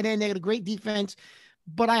good tight end. They got a great defense.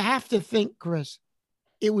 But I have to think, Chris,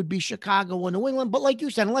 it would be Chicago or New England. But like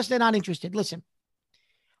you said, unless they're not interested, listen.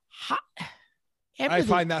 I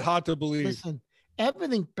find that hard to believe. Listen.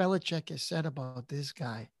 Everything Belichick has said about this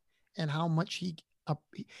guy and how much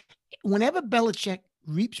whenever Belichick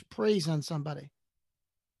reaps praise on somebody,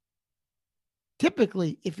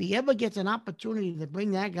 typically, if he ever gets an opportunity to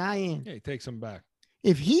bring that guy in, he takes him back.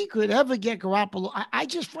 If he could ever get Garoppolo, I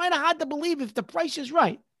just find it hard to believe if the price is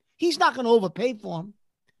right. He's not going to overpay for him,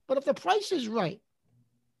 but if the price is right,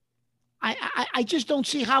 I just don't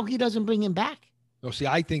see how he doesn't bring him back. No, see,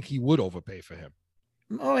 I think he would overpay for him.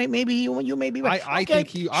 All right, maybe you may be right. I think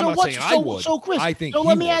he. I'm not saying I would. So Chris, I think. So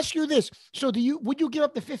let me ask you this: so would you give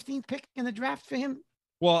up the 15th pick in the draft for him?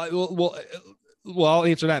 Well, I'll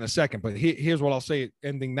answer that in a second. But here's what I'll say: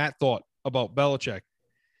 ending that thought about Belichick,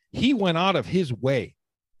 he went out of his way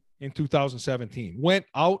in 2017. Went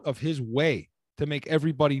out of his way to make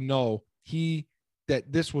everybody know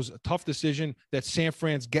that this was a tough decision. That San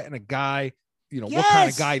Fran's getting a guy. What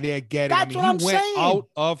kind of guy they're getting. That's what I'm saying. He went out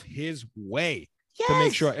of his way. Yes. To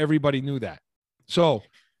make sure everybody knew that. So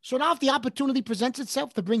now if the opportunity presents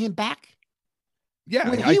itself to bring him back,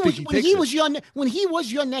 when he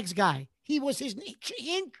was your next guy, he was his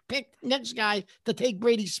hand-picked next guy to take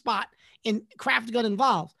Brady's spot, and Kraft got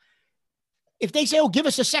involved. If they say, give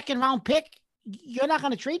us a second-round pick, you're not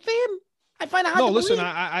going to trade for him? I find it hard to believe.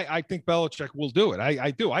 I think Belichick will do it.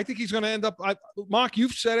 I do. I think he's going to end up. Mark,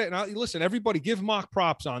 you've said it. And listen, everybody give Mark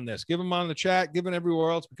props on this. Give him on the chat. Give him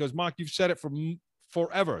everywhere else because, Mark, you've said it for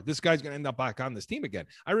forever. This guy's going to end up back on this team again.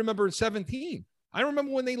 I remember in 17. I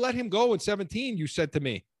remember when they let him go in 17, you said to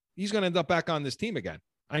me, He's going to end up back on this team again.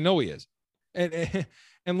 I know he is. And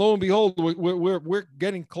lo and behold, we're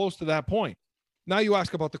getting close to that point. Now you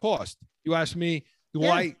ask about the cost. You ask me,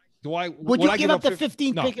 would you give up the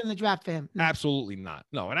 15th pick in the draft for him? No. Absolutely not.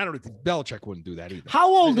 No, and I don't think Belichick wouldn't do that either.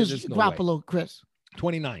 How old is Garoppolo, Chris?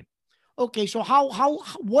 29. Okay, so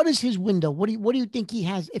what is his window? What do you think he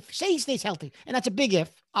has? If say he stays healthy, and that's a big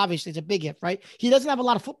if. Obviously, it's a big if, right? He doesn't have a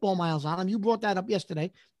lot of football miles on him. You brought that up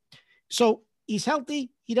yesterday. So he's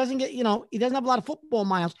healthy. He doesn't get, he doesn't have a lot of football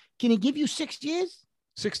miles. Can he give you 6 years?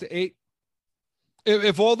 6 to 8.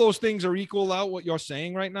 If all those things are equal out what you're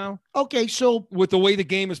saying right now. Okay, so with the way the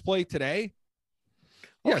game is played today.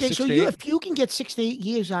 Yeah, okay, so if you can get 6 to 8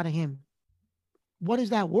 years out of him, what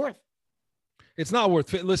is that worth? It's not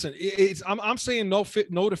worth it. Listen, I'm saying no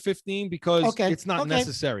to 15 because it's not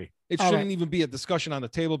necessary. It shouldn't even be a discussion on the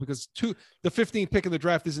table because the 15th pick of the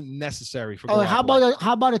draft isn't necessary for. How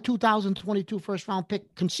about a 2022 first round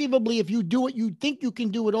pick? Conceivably, if you do what you think you can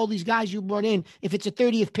do with all these guys you brought in, if it's a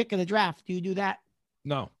 30th pick of the draft, do you do that?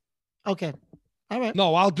 No. Okay. All right.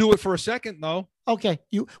 No, I'll do it for a second though. Okay.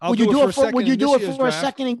 Would you do it for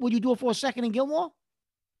a second in Gilmore?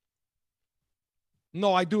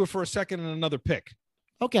 No, I do it for a second and another pick.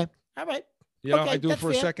 Okay. All right. I do it for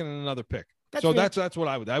a second and another pick. That's what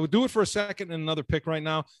I would. I would do it for a second and another pick right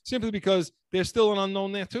now, simply because there's still an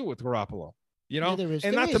unknown there too with Garoppolo. Yeah,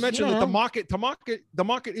 not to mention that the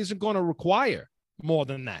market isn't going to require more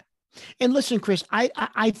than that. And listen, Chris,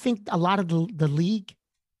 I think a lot of the league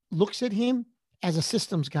looks at him as a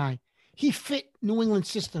systems guy. He fit New England's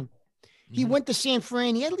system. He went to San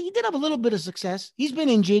Fran. He did have a little bit of success. He's been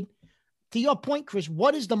injured. To your point, Chris,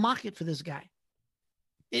 what is the market for this guy?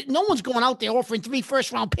 No one's going out there offering 3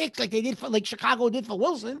 first-round picks like Chicago did for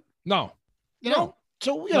Wilson. No.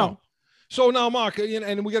 So So now, Mark,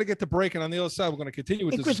 and we got to get to break, and on the other side, we're going to continue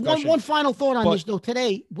with this Chris, discussion. One final thought on this, though.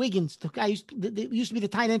 Today, Wiggins, the guy used to be the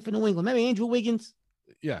tight end for New England. Remember Andrew Wiggins?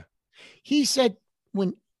 Yeah. He said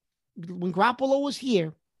when Garoppolo was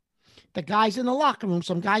here, the guys in the locker room,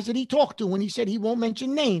 some guys that he talked to, when he said he won't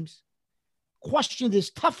mention names, questioned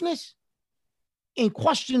his toughness and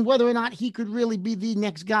questioned whether or not he could really be the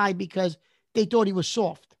next guy because they thought he was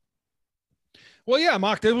soft. Well, yeah,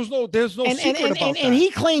 Mark, there's no secret about that. And he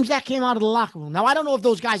claims that came out of the locker room. Now, I don't know if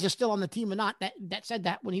those guys are still on the team or not that said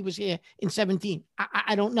that when he was here in 17.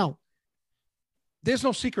 I don't know. There's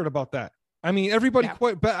no secret about that. I mean, everybody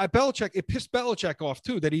quit Belichick. It pissed Belichick off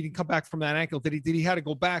too that he didn't come back from that ankle. That he had to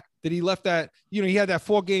go back. That he left that. He had that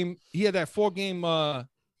 4 game. He had that 4 game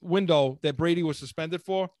window that Brady was suspended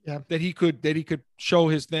for. Yeah. That he could show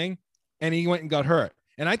his thing, and he went and got hurt.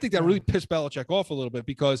 And I think that really pissed Belichick off a little bit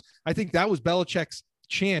because I think that was Belichick's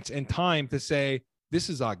chance and time to say, "This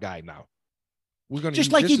is our guy now. We're going to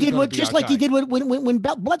just like he did when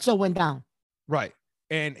Bledsoe went down." Right.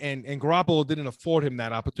 And Garoppolo didn't afford him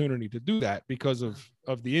that opportunity to do that because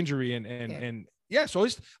of the injury so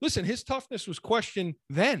his toughness was questioned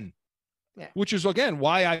then, which is again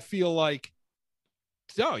why I feel like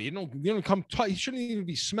you don't come. He shouldn't even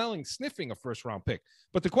be sniffing a first round pick.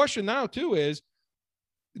 But the question now too is,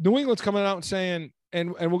 New England's coming out and saying,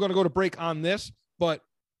 and we're going to go to break on this, but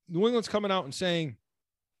New England's coming out and saying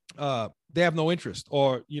they have no interest,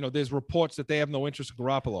 or there's reports that they have no interest in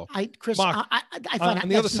Garoppolo. Chris, Mark, I find on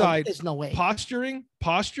the other side, there's no way posturing,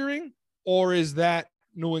 or is that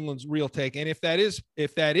New England's real take? And if that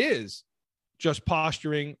is just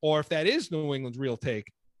posturing, or if that is New England's real take,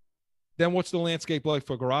 then what's the landscape like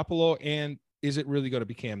for Garoppolo, and is it really going to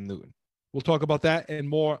be Cam Newton? We'll talk about that and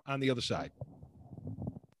more on the other side.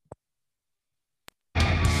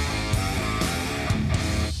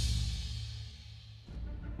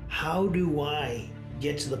 How do I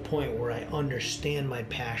get to the point where I understand my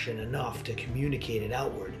passion enough to communicate it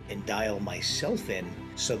outward and dial myself in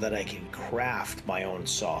so that I can craft my own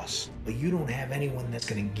sauce? But you don't have anyone that's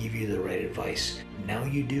going to give you the right advice. Now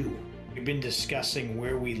you do. We've been discussing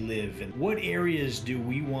where we live and what areas do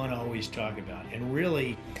we want to always talk about. And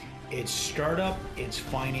really, it's startup, it's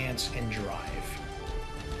finance, and drive.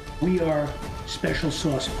 We are Special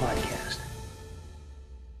Sauce Podcast.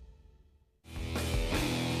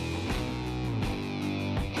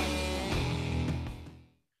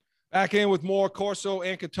 Back in with more Corso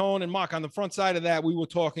and Catone and Mark. On the front side of that, we were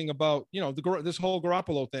talking about, this whole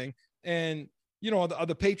Garoppolo thing. And, are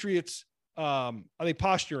the Patriots, are they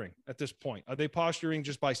posturing at this point? Are they posturing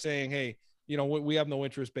just by saying, hey, we have no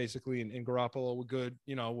interest basically in Garoppolo. We're good,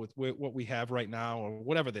 with what we have right now, or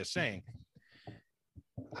whatever they're saying.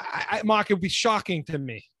 Mark, it would be shocking to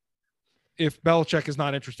me if Belichick is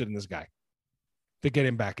not interested in this guy to get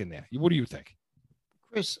him back in there. What do you think?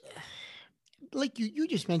 Chris, like you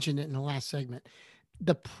just mentioned it in the last segment,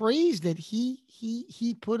 the praise that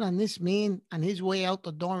he put on this man on his way out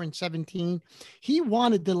the door in 17, he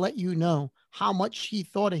wanted to let you know how much he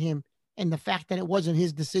thought of him and the fact that it wasn't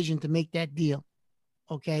his decision to make that deal.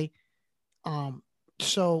 Okay.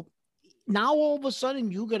 So now all of a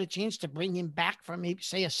sudden you got a chance to bring him back for maybe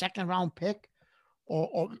say a second round pick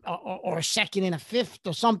or a second and a fifth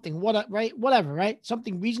or something, whatever, right?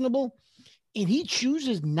 Something reasonable. And he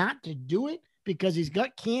chooses not to do it because he's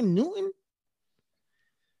got Cam Newton.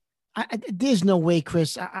 There's no way,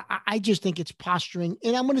 Chris. I just think it's posturing.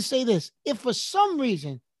 And I'm going to say this. If for some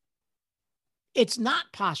reason it's not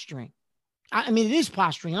posturing, I mean, it is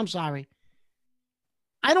posturing. I'm sorry.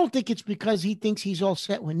 I don't think it's because he thinks he's all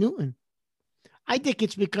set with Newton. I think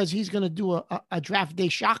it's because he's going to do a draft day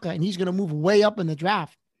shocker and he's going to move way up in the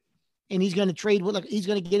draft. And he's going to trade with, he's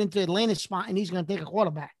going to get into Atlanta's spot and he's going to take a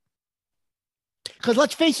quarterback. Because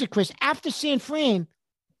let's face it, Chris, after San Fran,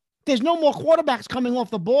 there's no more quarterbacks coming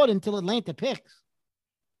off the board until Atlanta picks.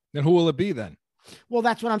 Then who will it be then? Well,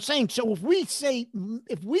 that's what I'm saying. So if we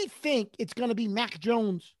think it's going to be Mac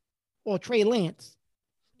Jones or Trey Lance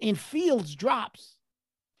and Fields drops,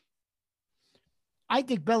 I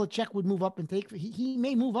think Belichick would move up and take, he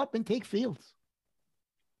may move up and take Fields.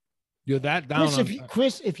 You're that down.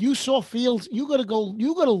 Chris, if you saw Fields, you got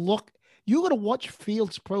to watch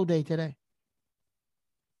Fields pro day today.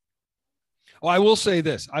 Oh, I will say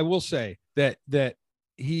this. I will say that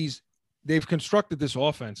they've constructed this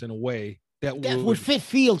offense in a way that would fit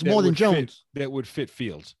Fields more than Jones. That would fit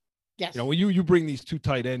Fields. Yes. You know, when you bring these two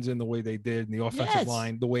tight ends in the way they did, and the offensive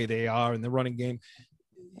line the way they are, and the running game,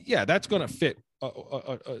 yeah, that's going to fit.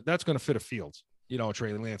 That's going to fit a Fields. You know,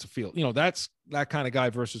 Trey Lance, a Field. You know, that's that kind of guy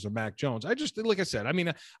versus a Mac Jones. I just, like I said, I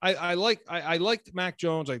mean, I liked Mac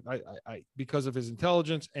Jones. I because of his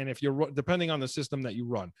intelligence, and if you're depending on the system that you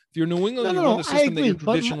run. If you're New England, you run the system that you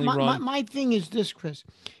traditionally run. My thing is this, Chris,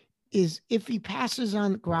 is if he passes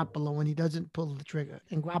on Garoppolo and he doesn't pull the trigger,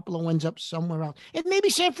 and Garoppolo ends up somewhere else, and maybe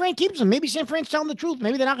San Fran keeps him. Maybe San Fran's telling the truth.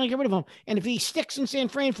 Maybe they're not going to get rid of him. And if he sticks in San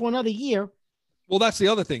Fran for another year. Well, that's the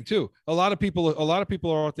other thing too. A lot of people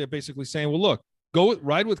are out there basically saying, well, look,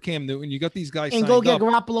 ride with Cam Newton. You got these guys and go get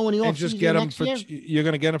Garoppolo in the offseason. Just get them for you're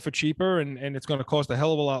going to get them for cheaper, and it's going to cost a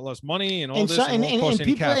hell of a lot less money and all this.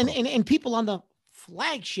 And people on the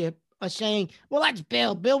flagship are saying, well, that's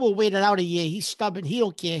Bill. Bill will wait it out a year. He's stubborn. He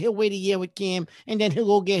don't care. He'll wait a year with Cam, and then he'll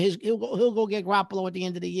go get Garoppolo at the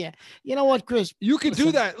end of the year. You know what, Chris? You can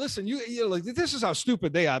do that. Listen, you like this is how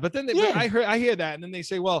stupid they are. But then I hear that, and then they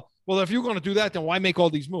say, well, if you're going to do that, then why make all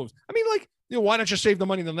these moves? I mean, like, why don't you save the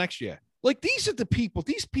money the next year? Like, these are the people.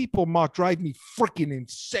 These people, Mark, drive me freaking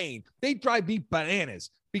insane. They drive me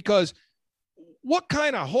bananas because what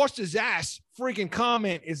kind of horse's ass freaking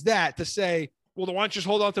comment is that to say, well, then why don't you just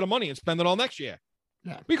hold on to the money and spend it all next year?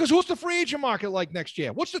 Yeah. Because who's the free agent market like next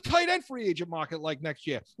year? What's the tight end free agent market like next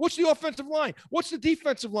year? What's the offensive line? What's the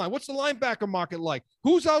defensive line? What's the linebacker market like?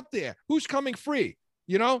 Who's out there? Who's coming free?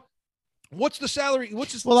 You know? What's the salary?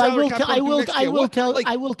 What's the salary cap? I will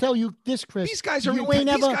tell you this, Chris. These guys are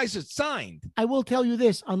signed. I will tell you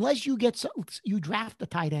this: unless you draft a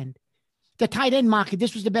tight end, the tight end market.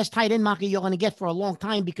 This was the best tight end market you're going to get for a long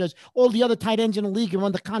time because all the other tight ends in the league are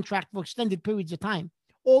under contract for extended periods of time.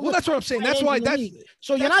 That's what I'm saying. That's why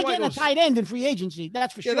so you're not getting a tight end in free agency.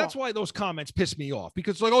 That's for sure. Yeah, that's why those comments piss me off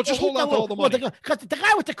because it's like, just hold on to all the money. Because the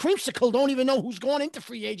guy with the creamsicle don't even know who's going into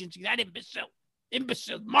free agency. That imbecile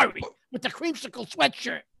Murray with the creamsicle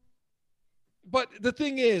sweatshirt. But the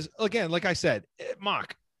thing is, again, like I said,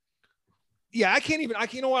 Mark, yeah, I can't.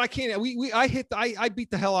 I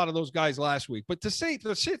beat the hell out of those guys last week. But to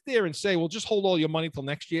sit there and say, well, just hold all your money till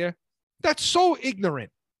next year, that's so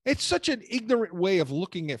ignorant. It's such an ignorant way of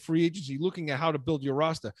looking at free agency, looking at how to build your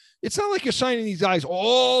roster. It's not like you're signing these guys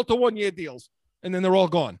all to 1 year deals and then they're all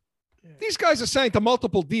gone. Yeah. These guys are signed to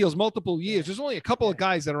multiple deals, multiple years. There's only a couple of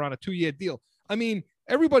guys that are on a 2 year deal. I mean,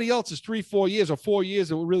 everybody else is 3-4 years or 4 years.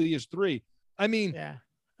 It really is 3. I mean,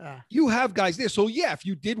 you have guys there. So, yeah, if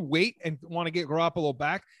you did wait and want to get Garoppolo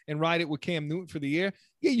back and ride it with Cam Newton for the year,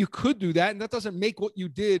 yeah, you could do that. And that doesn't make what you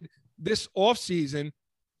did this offseason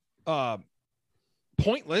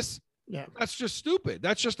pointless. Yeah, that's just stupid.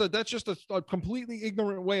 That's just a completely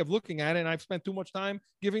ignorant way of looking at it. And I've spent too much time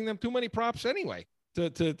giving them too many props anyway to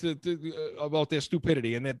about their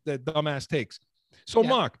stupidity and their dumbass takes. So,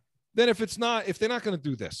 Mark, then if they're not going to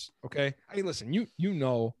do this, okay? Hey, listen, you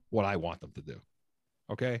know what I want them to do,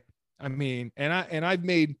 okay? I mean, I've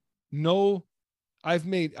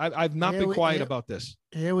not been quiet about this.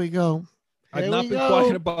 Here we go. I've not been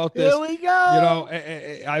quiet about this. Here we go. You know,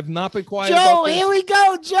 I've not been quiet about this. Joe, here we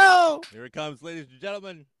go, Joe. Here it comes, ladies and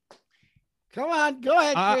gentlemen. Come on, go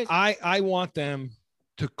ahead, Chris. I want them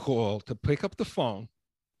to pick up the phone.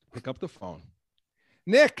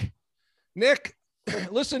 Nick,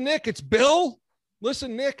 listen, Nick, it's Bill.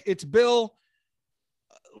 Listen, Nick, it's Bill.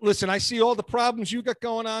 Listen, I see all the problems you got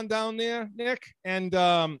going on down there, Nick. And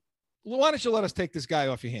why don't you let us take this guy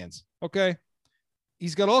off your hands? Okay.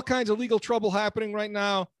 He's got all kinds of legal trouble happening right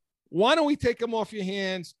now. Why don't we take him off your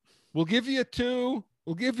hands? We'll give you a 2.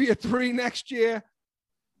 We'll give you a 3 next year.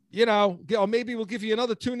 You know, or maybe we'll give you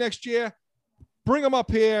another 2 next year. Bring him up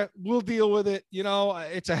here. We'll deal with it. You know,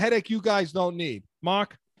 it's a headache you guys don't need.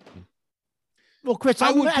 Mark? Well, Chris, I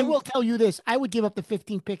will tell you this. I would give up the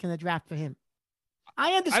 15th pick in the draft for him.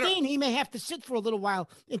 I understand he may have to sit for a little while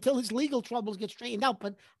until his legal troubles get straightened out,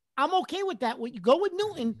 but I'm okay with that. You go with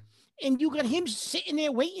Newton, and you got him sitting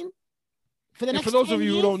there waiting for the next. For those of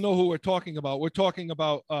you who don't know who we're talking about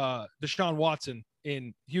Deshaun Watson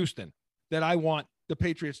in Houston that I want the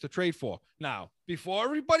Patriots to trade for. Now, before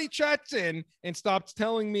everybody chats in and stops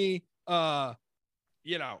telling me,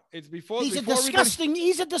 you know, it's before he's a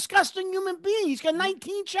disgusting human being. He's got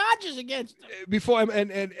 19 charges against him. Before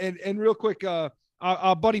and real quick,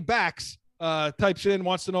 our buddy Bax types in,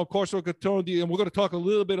 wants to know, Corso Catoni, and we're going to talk a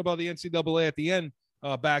little bit about the NCAA at the end.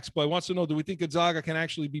 Bax, but wants to know, do we think Gonzaga can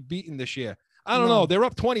actually be beaten this year? I don't know. They're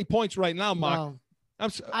up 20 points right now, Mark. No.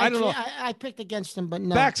 I don't know. I picked against them, but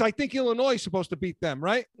no. Bax, I think Illinois is supposed to beat them,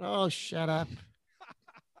 right? Oh, shut up.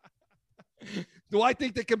 Do I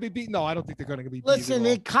think they can be beaten? No, I don't think they're going to be beaten.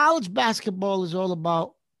 Listen, college basketball is all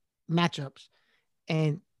about matchups,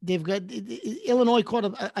 and they've got Illinois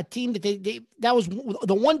caught a team that that was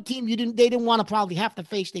the one team they didn't want to probably have to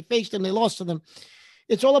face. They faced them, they lost to them.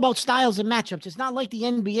 It's all about styles and matchups. It's not like the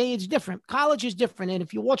NBA. It's different. College is different. And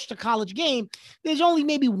if you watch the college game, there's only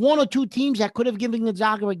maybe 1 or 2 teams that could have given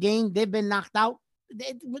Gonzaga a game. They've been knocked out.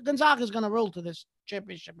 Gonzaga is going to roll to this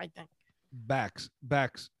championship, I think. Bax,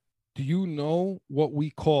 do you know what we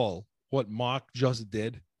call what Mark just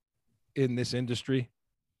did in this industry?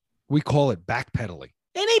 We call it backpedaling.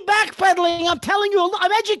 It ain't backpedaling. I'm telling you.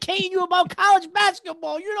 I'm educating you about college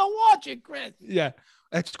basketball. You don't watch it, Chris. Yeah.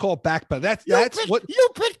 That's called backpedal. That's what you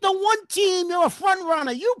picked the one team. You're a front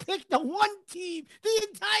runner. You picked the one team. The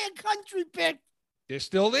entire country picked. They're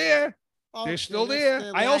still there. Okay, they're still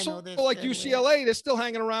there. I also like UCLA. There. They're still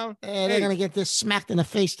hanging around. They're gonna get this smacked in the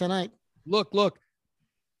face tonight. Look.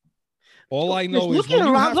 All I know is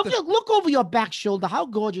look over your back shoulder. How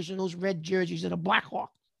gorgeous are those red jerseys of the Blackhawks?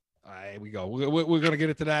 Here we go. We're gonna get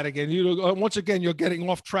into that again. Once again, you're getting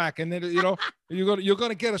off track, and then you're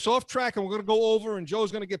gonna get us off track, and we're gonna go over, and Joe's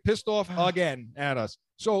gonna get pissed off again at us.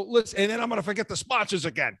 So and then I'm gonna forget the sponsors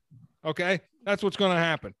again. Okay, that's what's gonna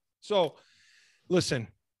happen. So, listen,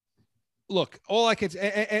 look, all I can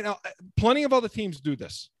say, and plenty of other teams do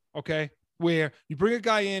this. Okay, where you bring a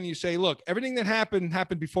guy in, you say, look, everything that happened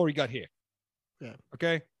before he got here. Yeah.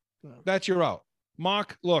 Okay, that's your out.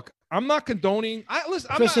 Mark, look, I'm not condoning.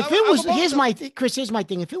 Chris, here's my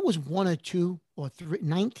thing. If it was 1 or 2 or 3,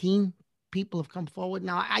 19 people have come forward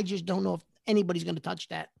now, I just don't know if anybody's going to touch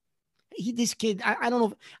that. This kid, I don't know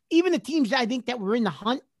if even the teams that I think that were in the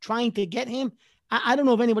hunt trying to get him, I don't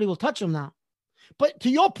know if anybody will touch him now. But to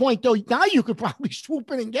your point, though, now you could probably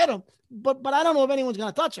swoop in and get him. But I don't know if anyone's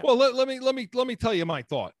going to touch him. Well, let me tell you my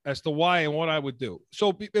thought as to why and what I would do.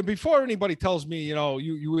 So before anybody tells me,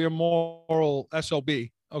 you immoral SOB,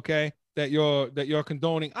 okay, that you're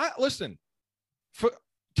condoning. Listen,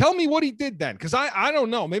 tell me what he did then, because I don't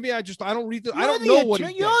know. Maybe I don't read. I don't know what he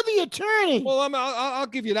did. You're the attorney. Well, I'll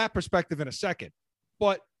give you that perspective in a second,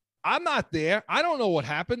 but I'm not there. I don't know what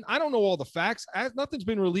happened. I don't know all the facts. Nothing's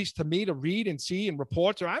been released to me to read and see in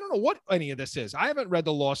reports, or I don't know what any of this is. I haven't read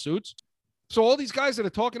the lawsuits. So all these guys that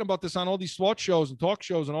are talking about this on all these sports shows and talk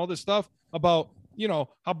shows and all this stuff about,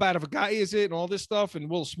 how bad of a guy is it and all this stuff and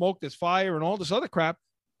will smoke this fire and all this other crap.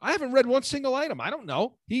 I haven't read one single item. I don't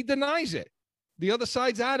know. He denies it. The other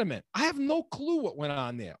side's adamant. I have no clue what went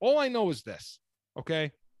on there. All I know is this.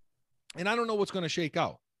 Okay. And I don't know what's going to shake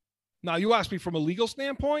out. Now, you asked me from a legal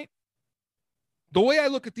standpoint. The way I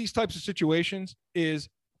look at these types of situations is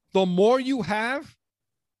the more you have,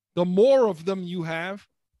 the more of them you have,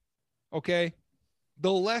 okay,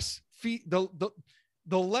 the less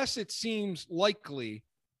the less it seems likely.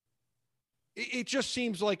 It just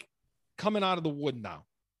seems like coming out of the wood now.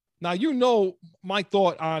 Now, my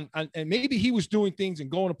thought on and maybe he was doing things and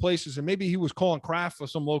going to places, and maybe he was calling Kraft for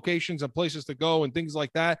some locations and places to go and things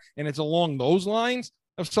like that. And it's along those lines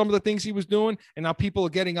of some of the things he was doing. And now people are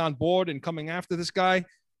getting on board and coming after this guy.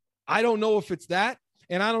 I don't know if it's that.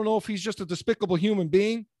 And I don't know if he's just a despicable human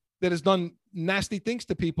being that has done nasty things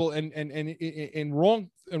to people and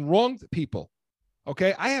wronged people.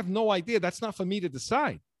 Okay. I have no idea. That's not for me to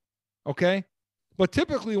decide. Okay. But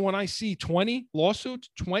typically when I see 20 lawsuits,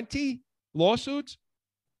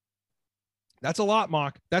 that's a lot,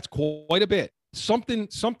 Mark. That's quite a bit. Something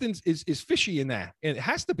is fishy in that. And it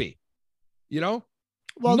has to be, you know?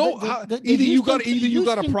 Well, no, either you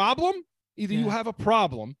got a problem, you have a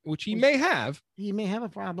problem, which he may have. He may have a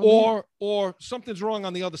problem. Or something's wrong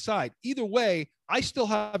on the other side. Either way, I still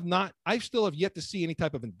have yet to see any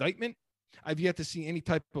type of indictment. I've yet to see any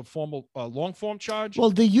type of formal long form charge. Well,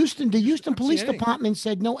 the Houston Police Department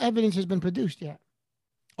said no evidence has been produced yet.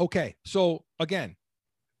 Okay. So again,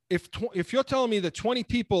 if you're telling me that 20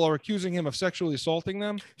 people are accusing him of sexually assaulting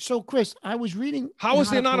them. So Chris, I was reading. How is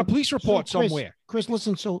there not a police report somewhere? Chris,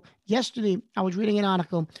 listen. So yesterday I was reading an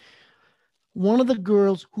article. One of the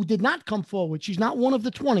girls who did not come forward, she's not one of the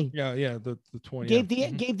 20. Yeah, the 20.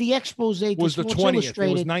 Gave the expose to was the Sports 20th. Illustrated.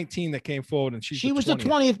 It was 19 that came forward, and she was the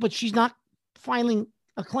 20th, but she's not filing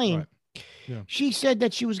a claim. Right. Yeah. She said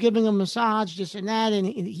that she was giving him a massage, this and that, and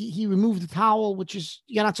he removed the towel, which is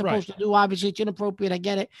you're not supposed to do. Obviously, it's inappropriate. I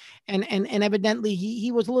get it, and evidently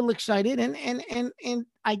he was a little excited, and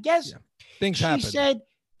I guess things she happened. said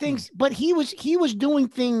things, but he was doing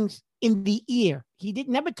things in the ear. He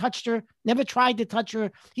never touched her, never tried to touch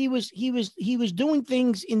her. He was doing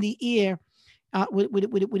things in the ear,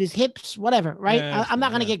 with his hips, whatever. Right. Yeah, I'm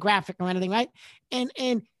not going to get graphic or anything. Right.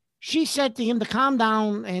 And she said to him to calm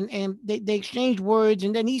down, and they exchanged words.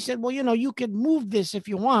 And then he said, well, you could move this if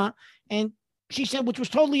you want. And she said, which was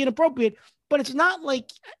totally inappropriate, but it's not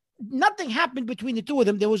like nothing happened between the two of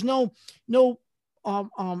them. There was no,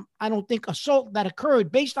 I don't think assault that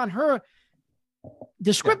occurred based on her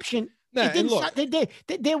description. Yeah. It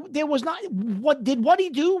didn't there was not what he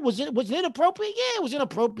do? Was it inappropriate? Yeah, it was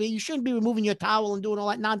inappropriate. You shouldn't be removing your towel and doing all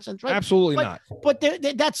that nonsense, right? Absolutely not. But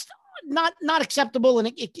that's not acceptable,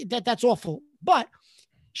 and that's awful. But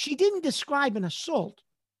she didn't describe an assault,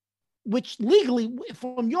 which legally,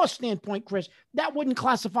 from your standpoint, Chris, that wouldn't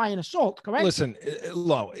classify an assault, correct? Listen,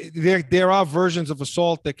 Lo, there are versions of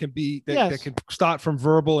assault that can that can start from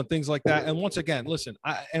verbal and things like that. And once again, listen,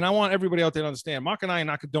 I want everybody out there to understand, Mark and I are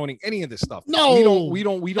not condoning any of this stuff. No, we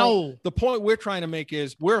don't. No. The point we're trying to make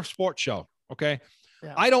is we're a sports show, okay?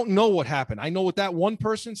 Yeah. I don't know what happened. I know what that one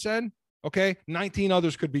person said, okay? 19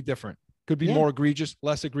 others could be different, could be more egregious,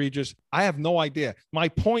 less egregious. I have no idea. My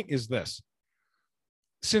point is this.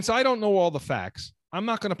 Since I don't know all the facts, I'm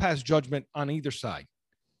not going to pass judgment on either side.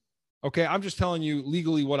 Okay. I'm just telling you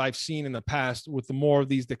legally what I've seen in the past with the more of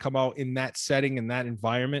these that come out in that setting, in that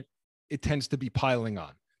environment, it tends to be piling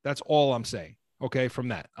on. That's all I'm saying. Okay. From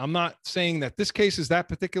that, I'm not saying that this case is that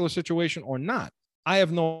particular situation or not. I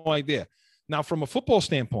have no idea. Now, from a football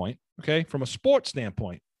standpoint, okay, from a sports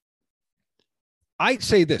standpoint, I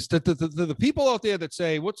say this to the people out there that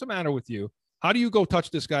say, what's the matter with you? How do you go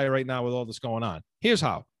touch this guy right now with all this going on? Here's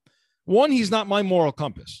how. One, he's not my moral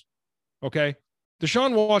compass. Okay.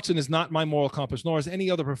 Deshaun Watson is not my moral compass, nor is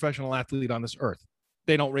any other professional athlete on this earth.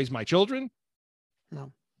 They don't raise my children.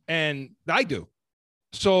 No. And I do.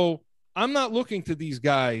 So I'm not looking to these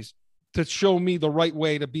guys to show me the right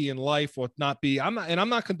way to be in life or not be. I'm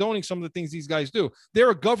not condoning some of the things these guys do. There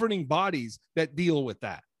are governing bodies that deal with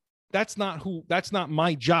that. That's not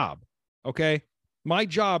my job. Okay. My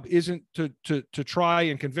job isn't to try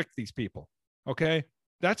and convict these people. Okay.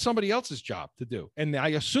 That's somebody else's job to do. And I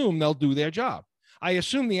assume they'll do their job. I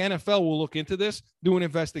assume the NFL will look into this, do an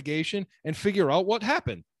investigation, and figure out what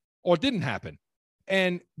happened or didn't happen.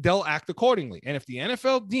 And they'll act accordingly. And if the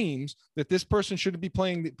NFL deems that this person shouldn't be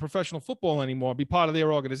playing professional football anymore, be part of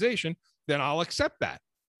their organization, then I'll accept that.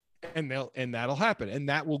 And that'll happen, and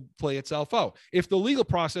that will play itself out. If the legal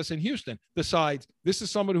process in Houston decides this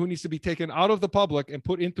is someone who needs to be taken out of the public and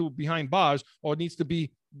put into behind bars, or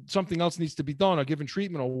something else needs to be done, or given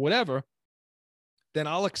treatment, or whatever, then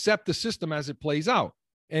I'll accept the system as it plays out,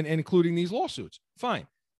 and including these lawsuits. Fine.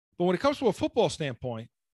 But when it comes to a football standpoint,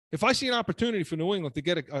 if I see an opportunity for New England to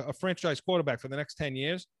get a franchise quarterback for the next 10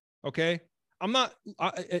 years, okay,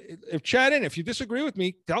 if Chad, if you disagree with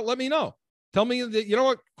me, let me know. Tell me that, you know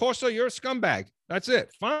what, Corso, you're a scumbag. That's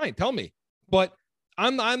it. Fine. Tell me. But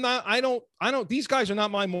these guys are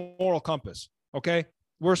not my moral compass. Okay.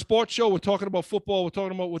 We're a sports show. We're talking about football. We're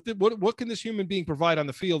talking about what can this human being provide on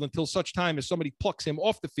the field until such time as somebody plucks him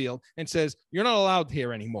off the field and says, you're not allowed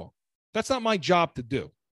here anymore. That's not my job to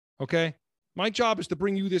do. Okay. My job is to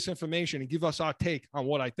bring you this information and give us our take on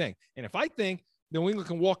what I think. And if I think New England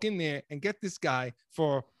can walk in there and get this guy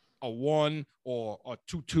for a 1 or a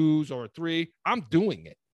 2 2s or a 3, I'm doing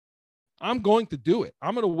it. I'm going to do it.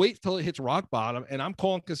 I'm going to wait till it hits rock bottom, and I'm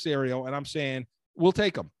calling Caserio and I'm saying, we'll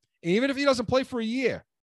take him. And even if he doesn't play for a year,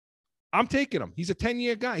 I'm taking him. He's a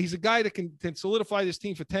 10-year guy. He's a guy that can solidify this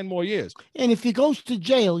team for 10 more years. And if he goes to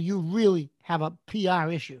jail, you really have a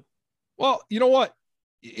PR issue. Well, you know what?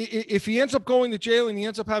 If he ends up going to jail and he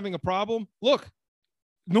ends up having a problem, look,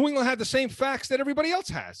 New England had the same facts that everybody else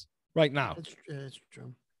has right now. That's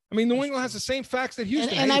true. I mean, New England has the same facts that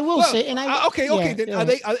Houston. And I will say, okay. Yeah, then yeah. Are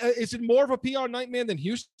they? Is it more of a PR nightmare than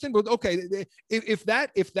Houston? But okay, if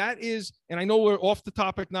that is, and I know we're off the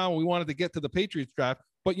topic now, and we wanted to get to the Patriots draft,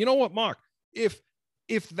 but you know what, Mark? If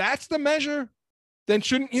that's the measure, then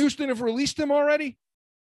shouldn't Houston have released him already?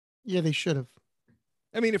 Yeah, they should have.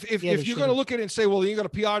 I mean, if you're going to look at it and say, well, you got a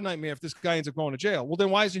PR nightmare if this guy ends up going to jail, well, then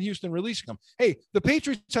why isn't Houston releasing him? Hey, the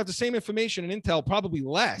Patriots have the same information and intel, probably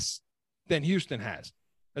less than Houston has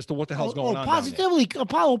as to what the hell's going on. Positively,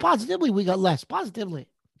 Apollo, positively, we got less. Positively.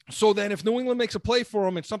 So then if New England makes a play for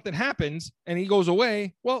him and something happens and he goes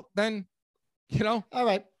away, well, then, All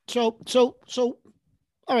right. So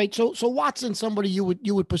Watson, somebody you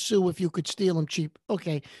would pursue if you could steal him cheap.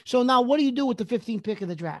 Okay. So now what do you do with the 15th pick of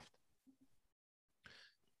the draft?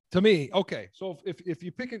 To me, okay. So if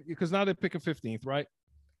you pick it, because now they're picking 15th, right?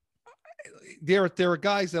 There are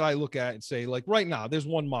guys that I look at and say, like right now, there's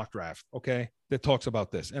one mock draft, okay, that talks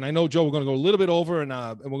about this. And I know, Joe, we're going to go a little bit over,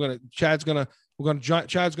 and Chad's going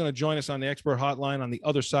to join us on the expert hotline on the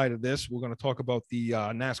other side of this. We're going to talk about the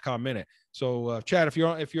NASCAR minute. So, Chad, if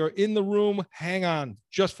you're in the room, hang on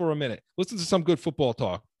just for a minute. Listen to some good football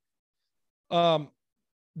talk.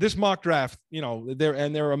 This mock draft, there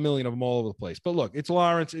are a million of them all over the place. But look, it's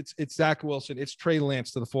Lawrence, it's Zach Wilson, it's Trey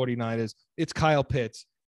Lance to the 49ers, it's Kyle Pitts,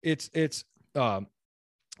 it's the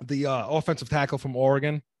offensive tackle from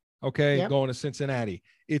Oregon, okay, yep, going to Cincinnati.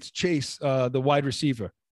 It's Chase, the wide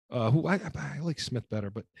receiver, who I like Smith better,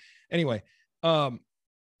 but anyway,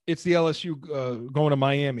 it's the LSU going to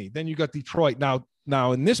Miami. Then you got Detroit.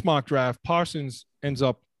 Now in this mock draft, Parsons ends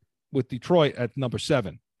up with Detroit at number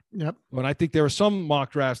 7. Yep. And I think there are some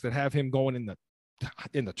mock drafts that have him going in the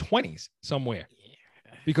 20s somewhere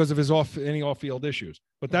because of his any off-field issues.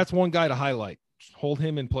 But that's one guy to highlight. Just hold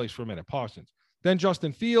him in place for a minute. Parsons. Then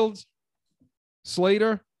Justin Fields,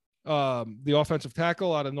 Slater, the offensive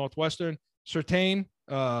tackle out of Northwestern, Surtain.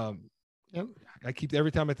 Yep.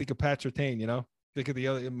 Every time I think of Pat Surtain, think of the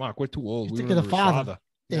other Mark. We're too old. You think of the father.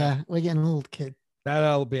 Yeah, we're getting old, kid. That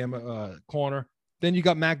Alabama corner. Then you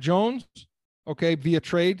got Mac Jones. Okay, via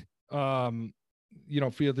trade, for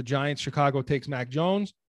the Giants, Chicago takes Mac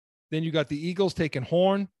Jones. Then you got the Eagles taking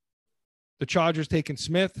Horn, the Chargers taking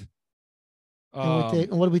Smith. What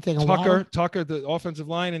do we take? Tucker, the offensive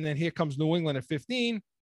line, and then here comes New England at 15,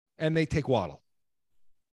 and they take Waddle.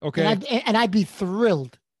 Okay, and I'd be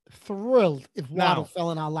thrilled if Waddle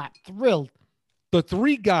fell in our lap. Thrilled. The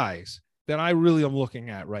 3 guys that I really am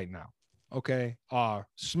looking at right now, okay, are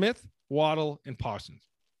Smith, Waddle, and Parsons.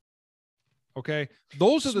 Okay,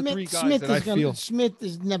 those are the 3 guys that I feel. Smith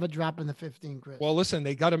is never dropping the 15, Chris. Well, listen,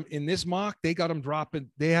 they got him in this mock. They got him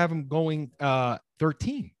dropping. They have him going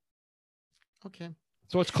 13. Okay,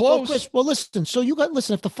 so it's close. Chris, listen. So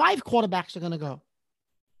if the 5 quarterbacks are going to go,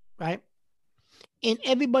 right, and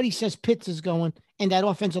everybody says Pitts is going, and that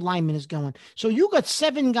offensive lineman is going. So you got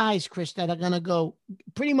 7 guys, Chris, that are going to go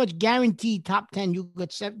pretty much guaranteed top 10. You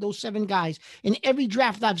got those 7 guys in every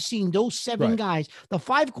draft I've seen. Those 7 guys, the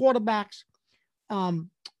 5 quarterbacks.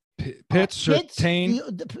 Pitts,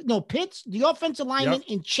 Surtain. Pitts, the offensive lineman,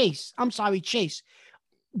 and Chase. I'm sorry, Chase.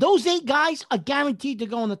 Those 8 guys are guaranteed to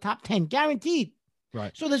go in the top 10. Guaranteed.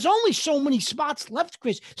 Right. So there's only so many spots left,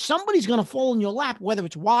 Chris. Somebody's going to fall in your lap, whether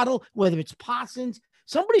it's Waddle, whether it's Parsons.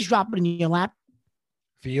 Somebody's dropping in your lap.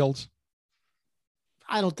 Fields.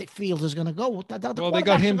 I don't think Fields is going to go. They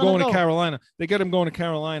got him going to Carolina. They got him going to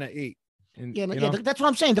Carolina 8. That's what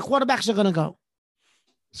I'm saying. The quarterbacks are going to go.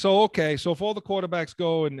 So, okay. So if all the quarterbacks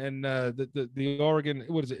go and the Oregon,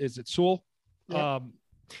 what is it? Is it Sewell? Yeah.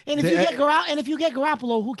 And if you get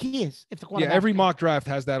Garoppolo, who cares if the quarterback? Yeah, every mock draft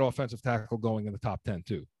has that offensive tackle going in the top 10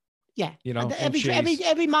 too. Yeah.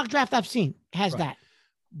 Every mock draft I've seen has that.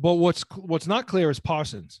 But what's not clear is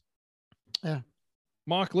Parsons. Yeah.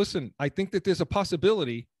 Mark, listen, I think that there's a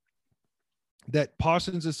possibility that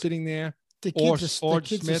Parsons is sitting there. The kid's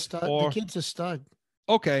a stud.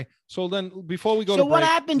 Okay, so then before we go to break, what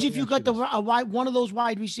happens if you got one of those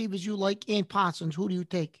wide receivers you like and Parsons? Who do you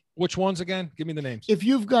take? Which ones again? Give me the names. If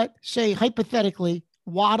you've got, say, hypothetically,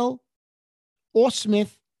 Waddle or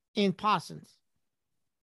Smith and Parsons.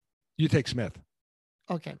 You take Smith.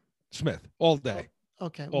 Okay. Smith all day.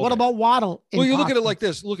 Okay. What about Waddle? Well, you look at it like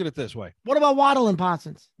this. Look at it this way. What about Waddle and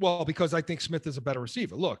Parsons? Well, because I think Smith is a better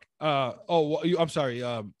receiver. Look. I'm sorry.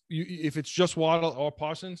 If it's just Waddle or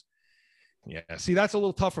Parsons. Yeah. See, that's a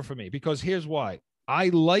little tougher for me because here's why. I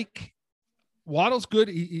like Waddle's good.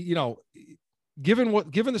 Given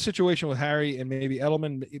the situation with Harry and maybe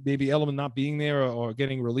Edelman not being there or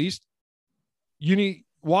getting released,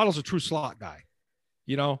 Waddle's a true slot guy.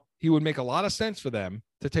 He would make a lot of sense for them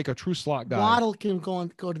to take a true slot guy. Waddle can go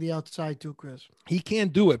to the outside too, Chris. He can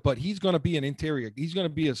do it, but he's going to be an interior. He's going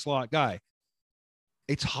to be a slot guy.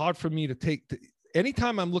 It's hard for me to take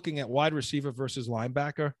anytime I'm looking at wide receiver versus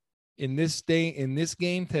linebacker in this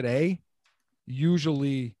game today.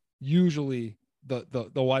 Usually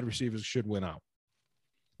the wide receivers should win out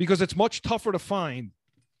because it's much tougher to find.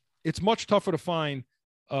 It's much tougher to find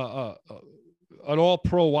an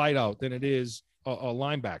all-pro wideout than it is a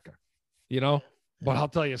linebacker, But I'll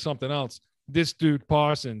tell you something else. This dude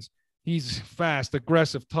Parsons, he's fast,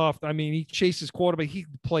 aggressive, tough. I mean, he chases quarterback. He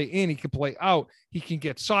can play in. He can play out. He can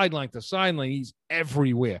get sideline to sideline. He's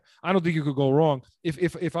everywhere. I don't think you could go wrong.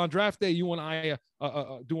 If on draft day you and I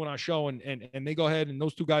doing our show and they go ahead and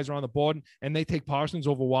those two guys are on the board and they take Parsons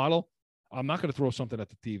over Waddle, I'm not going to throw something at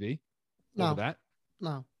the TV over that.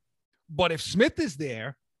 No. But if Smith is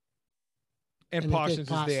there and Parsons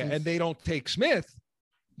is there and they don't take Smith,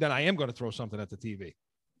 then I am going to throw something at the TV.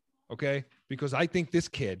 Okay? Because I think this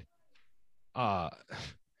kid, I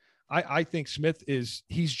think Smith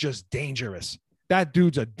he's just dangerous. That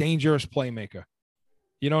dude's a dangerous playmaker.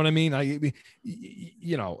 You know what I mean?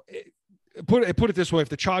 Put it this way. If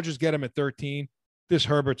the Chargers get him at 13, this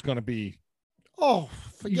Herbert's going to be, you're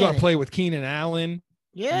going to play with Keenan Allen,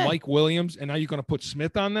 Mike Williams, and now you're going to put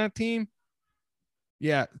Smith on that team.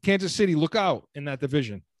 Yeah. Kansas City, look out in that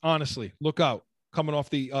division. Honestly, look out. Coming off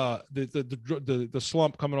the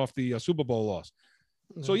slump, coming off the Super Bowl loss.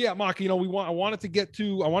 So yeah, Mark, I wanted to get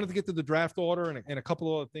to the draft order and a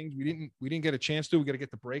couple of other things. We didn't get a chance to. We got to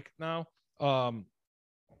get the break now.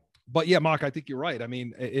 But yeah, Mark, I think you're right. I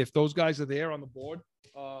mean, if those guys are there on the board,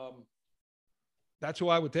 that's who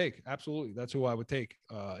I would take. Absolutely, that's who I would take.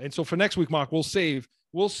 And so for next week, Mark, we'll save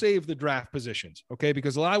the draft positions, okay?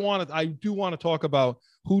 Because I do want to talk about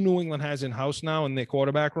who New England has in house now in their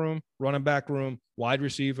quarterback room, running back room, wide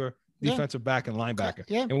receiver, defensive back, and linebacker.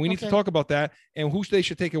 Yeah, and we need to talk about that and who they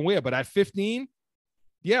should take and where. But at 15,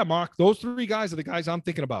 yeah, Mark, those three guys are the guys I'm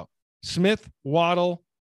thinking about: Smith, Waddle,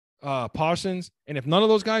 Parsons. And if none of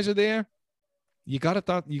those guys are there, you got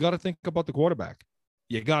to think about the quarterback.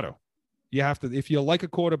 You have to, if you like a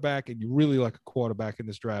quarterback and you really like a quarterback in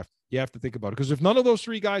this draft, you have to think about it. Because if none of those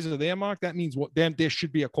three guys are there, Mark, that means then there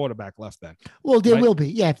should be a quarterback left then. Well, there will be.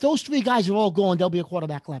 Yeah. If those three guys are all gone, there'll be a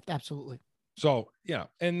quarterback left. Absolutely. So, yeah.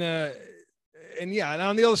 And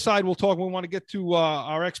on the other side, we want to get to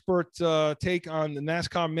our expert take on the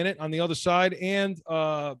NASCAR Minute on the other side. And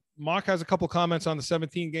Mark has a couple comments on the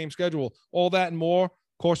 17-game schedule. All that and more,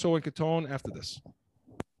 Corso and Catone after this.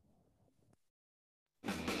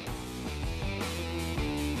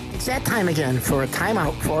 It's that time again for a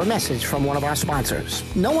timeout for a message from one of our sponsors.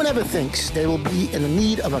 No one ever thinks they will be in the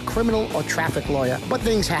need of a criminal or traffic lawyer, but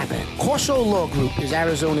things happen. Corso Law Group is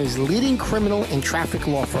Arizona's leading criminal and traffic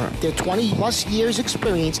law firm. Their 20-plus years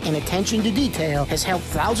experience and attention to detail has helped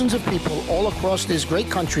thousands of people all across this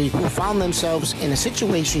great country who found themselves in a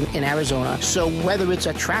situation in Arizona. So whether it's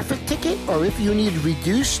a traffic ticket or if you need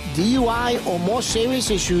reduced DUI or more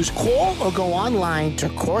serious issues, call or go online to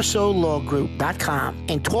CorsoLawGroup.com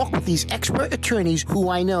and talk with these expert attorneys who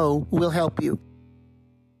I know will help you.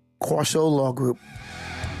 Corso Law Group.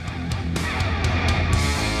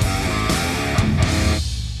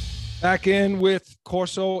 Back in with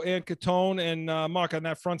Corso and Catone. And Mark, on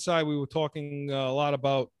that front side, we were talking a lot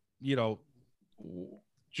about, Jimmy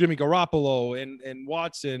Garoppolo and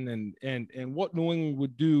Watson and what New England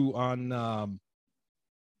would do on,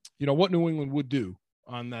 what New England would do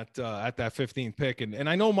on that at that 15th pick. And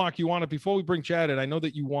I know, Mark, you wanted, before we bring Chad in, I know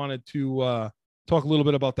that you wanted to talk a little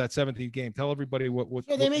bit about that 17th game. Tell everybody what's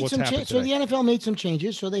happened today. So the NFL made some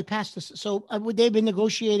changes. So they passed this. So they've been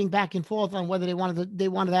negotiating back and forth on whether they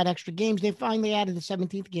wanted that extra games. They finally added the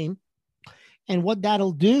 17th game. And what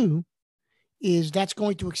that'll do is that's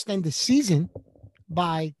going to extend the season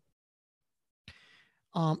by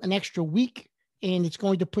an extra week. And it's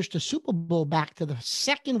going to push the Super Bowl back to the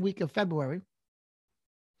second week of February.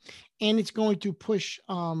 And it's going to push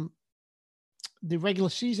the regular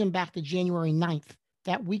season back to January 9th.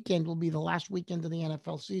 That weekend will be the last weekend of the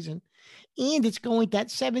NFL season. And that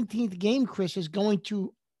 17th game, Chris, they're going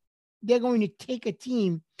to take a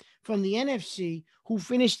team from the NFC who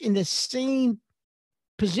finished in the same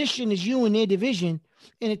position as you in their division.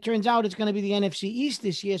 And it turns out it's going to be the NFC East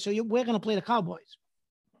this year. So we're going to play the Cowboys.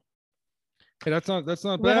 Hey, that's not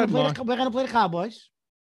bad, Mark. We're going to play the Cowboys.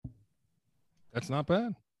 That's not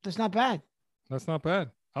bad. That's not bad. That's not bad.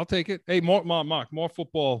 I'll take it. Hey, Mark, more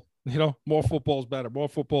football You know, more football is better. More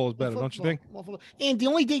football is better, don't you think? And the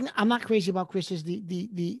only thing I'm not crazy about, Chris, is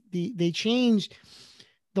they changed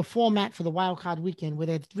the format for the wild card weekend where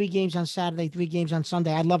they had 3 games on Saturday, 3 games on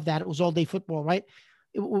Sunday. I love that. It was all day football, right?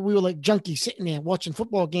 We were like junkies sitting there watching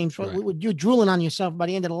football games. Right? You're drooling on yourself by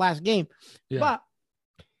the end of the last game. Yeah. But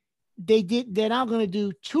they're now going to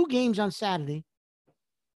do 2 games on Saturday,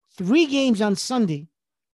 3 games on Sunday,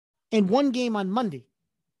 and 1 game on Monday.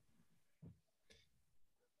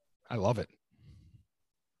 I love it.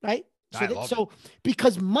 Right? So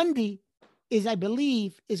because Monday is, I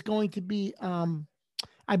believe, is going to be,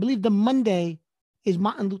 I believe the Monday is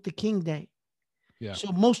Martin Luther King Day. Yeah.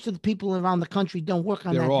 So most of the people around the country don't work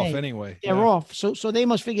on that day. They're off anyway. They're off. So they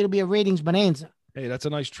must figure it'll be a ratings bonanza. Hey, that's a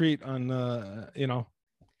nice treat on, you know,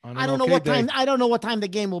 on I don't know what time. I don't know what time the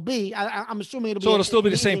game will be. I'm assuming it'll be. So it'll still be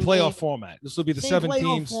the same playoff format. This will be the 7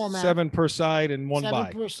 teams, 7 per side and 1 bye.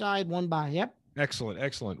 7 per side, 1 bye. Yep.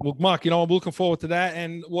 Excellent. Well, Mark, you know, I'm looking forward to that.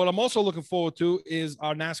 And what I'm also looking forward to is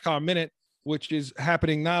our NASCAR Minute, which is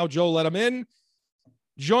happening now. Joe, let him in.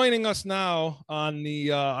 Joining us now on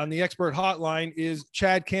the expert hotline is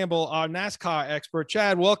Chad Campbell, our NASCAR expert.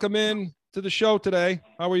 Chad, welcome in to the show today.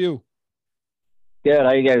 How are you? Good.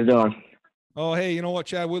 How you guys doing? Oh, hey, you know what,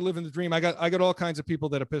 Chad? We're living the dream. I got all kinds of people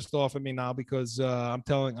that are pissed off at me now because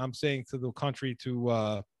I'm saying to the country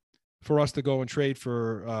to for us to go and trade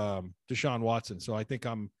for Deshaun Watson. So I think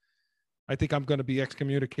I'm going to be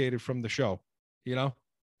excommunicated from the show. You know.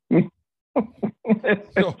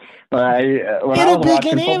 So, when I was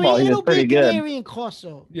watching football, he was pretty good. Canary and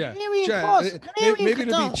Corso. Yeah. Chad, maybe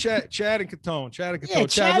it'll be Chad and Catone. Yeah,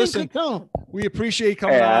 Chad, listen, we appreciate you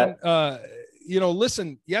coming on. You know,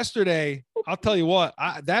 listen, yesterday, I'll tell you what,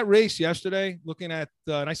 that race yesterday, looking at,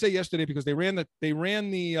 and I say yesterday because they ran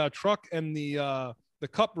the truck and the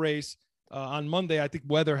cup race on Monday. I think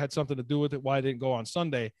weather had something to do with it, why I didn't go on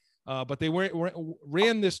Sunday. But they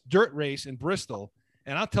ran this dirt race in Bristol.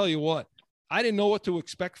 And I'll tell you what, I didn't know what to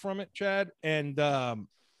expect from it, Chad. And,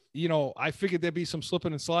 you know, I figured there'd be some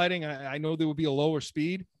slipping and sliding. I know there would be a lower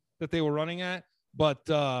speed that they were running at, but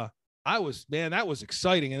that was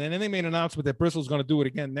exciting. And then they made an announcement that Bristol's going to do it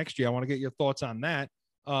again next year. I want to get your thoughts on that.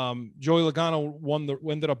 Joey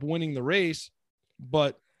Logano ended up winning the race,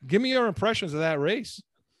 but give me your impressions of that race.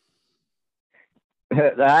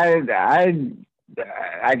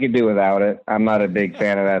 I could do without it. I'm not a big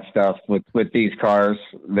fan of that stuff with these cars.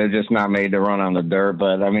 They're just not made to run on the dirt.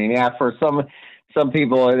 But I mean, yeah, for some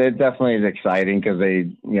people, it definitely is exciting because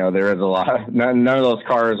there is a lot. None of those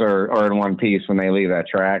cars are in one piece when they leave that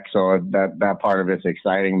track. So that part of it's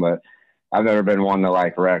exciting. But I've never been one to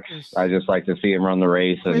like Rex. I just like to see him run the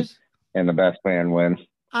race and the best man win.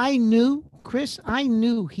 Chris, I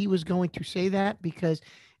knew he was going to say that because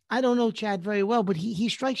I don't know Chad very well, but he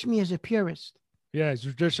strikes me as a purist. Yeah, he's a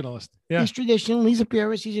traditionalist. Yeah, he's traditional. He's a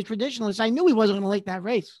purist. He's a traditionalist. I knew he wasn't going to like that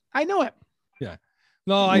race. I knew it. Yeah.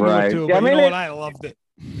 No, I knew it too. But you know what? I loved it.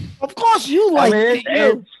 Of course, you liked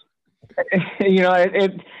it. You know,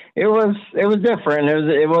 it was different.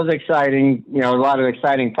 It was exciting. You know, a lot of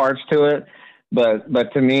exciting parts to it.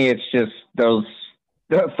 But to me, it's just those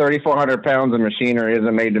 3,400 pounds of machinery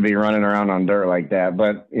isn't made to be running around on dirt like that.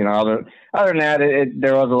 But you know, other than that,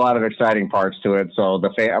 there was a lot of exciting parts to it. So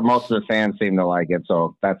most of the fans seem to like it.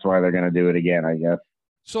 So that's why they're going to do it again, I guess.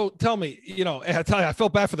 So tell me, you know, I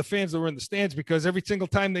felt bad for the fans that were in the stands because every single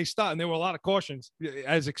time they stopped, and there were a lot of cautions,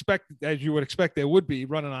 as you would expect there would be,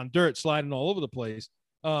 running on dirt, sliding all over the place.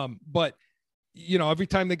 But you know, every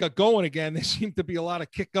time they got going again, there seemed to be a lot of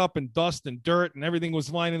kick up and dust and dirt and everything was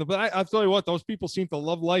lining up. But I'll tell you what, those people seem to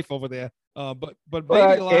love life over there. But maybe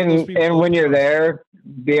a lot of those people. And when you're there,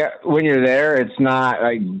 it's not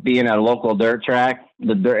like being at a local dirt track.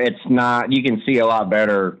 It's not. You can see a lot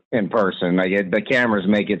better in person. Like the cameras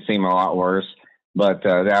make it seem a lot worse. But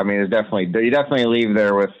I mean, it's definitely you definitely leave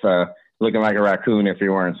there with looking like a raccoon if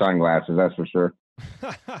you're wearing sunglasses. That's for sure.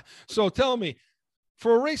 So tell me.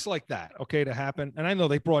 For a race like that, okay, to happen, and I know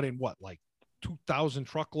they brought in like 2,000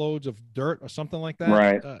 truckloads of dirt or something like that,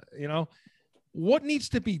 right? You know, what needs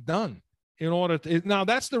to be done in order to now?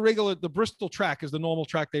 That's the Bristol track is the normal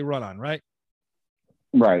track they run on, right?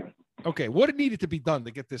 Right. Okay, what needed to be done to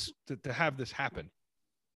get this to have this happen?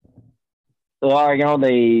 Well, you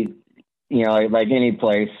know, like any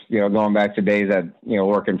place, you know, going back to days that, you know,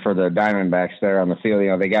 working for the Diamondbacks there on the field, you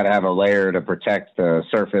know, they got to have a layer to protect the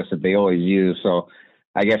surface that they always use. So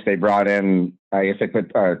I guess they put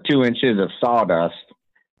 2 inches of sawdust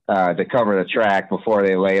to cover the track before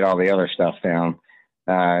they laid all the other stuff down.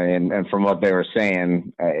 And from what they were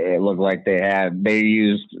saying, it looked like they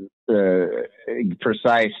used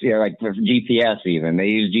precise, you know, like GPS even. They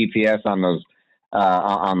used GPS on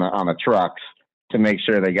on the trucks to make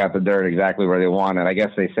sure they got the dirt exactly where they want it. I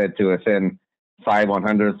guess they said to within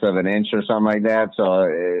 5/100ths of an inch or something like that. So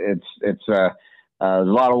it's there's a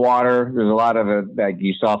lot of water. There's a lot of it. Like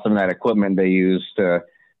you saw some of that equipment they used to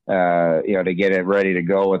to get it ready to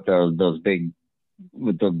go with those big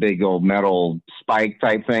old metal spike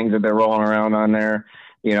type things that they're rolling around on there.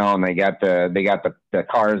 And they got the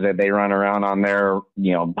cars that they run around on there,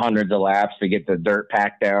 hundreds of laps to get the dirt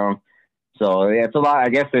packed down. So yeah, it's a lot. I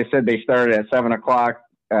guess they said they started at 7:00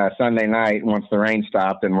 Sunday night once the rain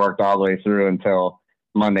stopped and worked all the way through until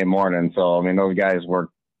Monday morning. So, I mean, those guys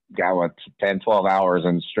got 10, 12 hours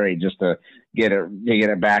and straight just to get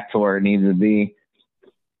it back to where it needs to be.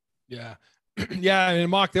 Yeah. Yeah,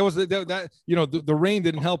 and Mark, there was the rain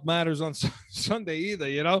didn't help matters on Sunday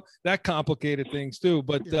either. That complicated things too.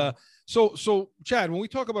 But so Chad, when we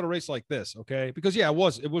talk about a race like this, okay, because it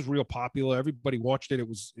was real popular. Everybody watched it. It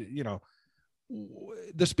was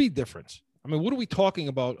the speed difference. I mean, what are we talking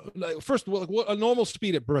about? First of all, what a normal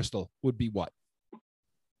speed at Bristol would be what?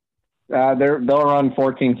 They'll run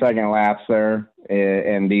 14-second laps there,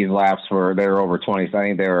 and these laps were over 20. I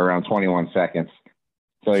think they were around 21 seconds.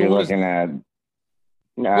 So you're looking at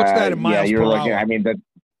what's that in miles per hour? I mean,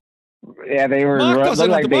 they were. Mark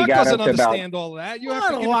doesn't understand all that. You have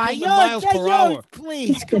to get miles per hour.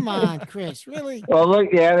 Please, come on, Chris. Really? Well,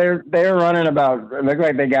 look, they're running about. It looked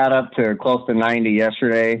like they got up to close to 90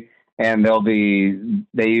 yesterday, and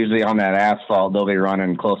they usually on that asphalt they'll be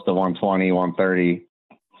running close to 120, 130.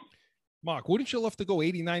 Mark, wouldn't you love to go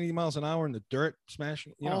 80, 90 miles an hour in the dirt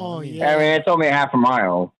smashing? Yeah. I mean, it's only half a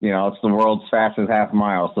mile. It's the world's fastest half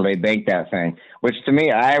mile. So they banked that thing, which to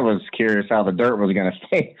me, I was curious how the dirt was going to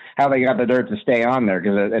stay, how they got the dirt to stay on there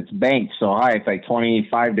because it's banked so high. It's like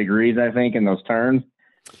 25 degrees, I think, in those turns.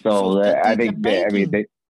 So I think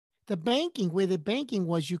the banking, where the banking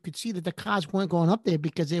was, you could see that the cars weren't going up there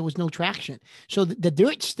because there was no traction. So the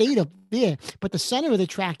dirt stayed up there, but the center of the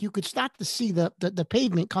track, you could start to see the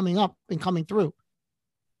pavement coming up and coming through.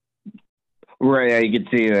 Right, yeah, you could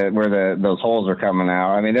see where those holes are coming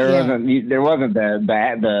out. I mean, there wasn't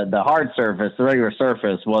the hard surface, the regular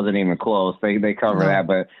surface wasn't even close. They covered that,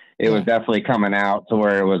 but it was definitely coming out to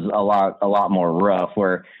where it was a lot more rough.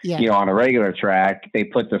 Where on a regular track, they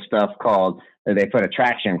put the stuff they put a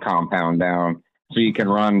traction compound down so you can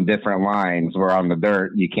run different lines, where on the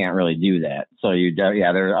dirt you can't really do that. So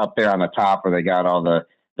they're up there on the top where they got all the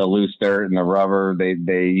loose dirt and the rubber.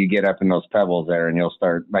 You get up in those pebbles there and you'll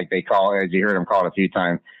start, like they call it, as you heard them call it a few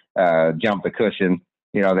times, jump the cushion.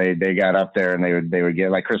 They got up there and they would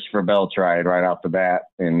get, like Christopher Bell tried right off the bat,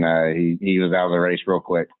 and he was out of the race real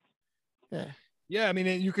quick. Yeah, I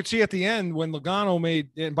mean, you could see at the end when Logano made,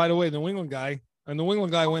 and by the way, the New England guy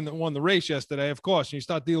won the race yesterday, of course. And you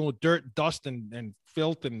start dealing with dirt, dust, and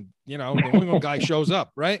filth, and the New England guy shows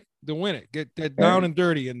up, right, to win it. Get down and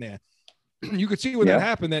dirty in there. You could see when that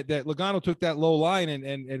happened, that Logano took that low line and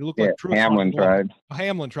it looked like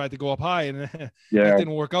Hamlin tried to go up high, and that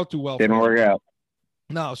didn't work out too well. Didn't work out.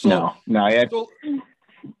 No. So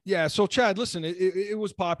So Chad, listen, it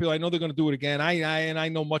was popular. I know they're going to do it again. I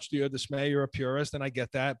know much to your dismay. You're a purist, and I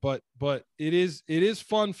get that. But it is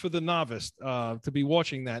fun for the novice to be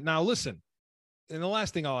watching that. Now, listen, and the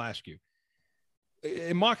last thing I'll ask you,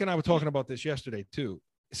 and Mark and I were talking about this yesterday too.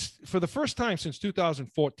 For the first time since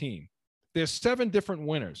 2014, there's 7 different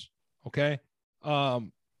winners. Okay, of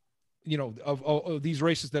these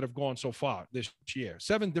races that have gone so far this year.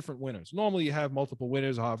 7 different winners. Normally you have multiple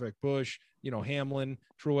winners: Harvick, Busch, Hamlin,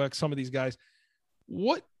 Truex, some of these guys.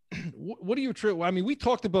 What do you attribute? I mean, we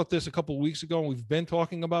talked about this a couple of weeks ago, and we've been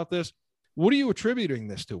talking about this. What are you attributing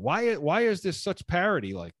this to? Why is this such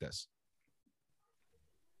parity like this?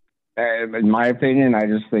 In my opinion, I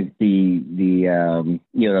just think those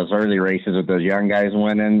early races with those young guys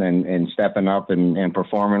winning and stepping up and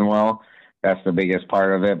performing well, that's the biggest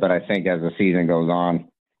part of it. But I think as the season goes on,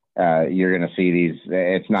 you're going to see these.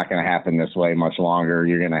 It's not going to happen this way much longer.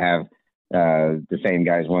 You're going to have the same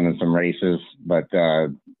guys winning some races. But I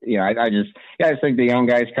just think the young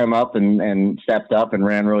guys come up and stepped up and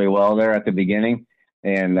ran really well there at the beginning,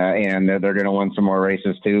 and they're going to win some more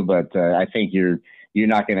races too. But I think you're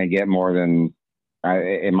not going to get more than,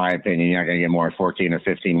 in my opinion, you're not going to get more than 14 or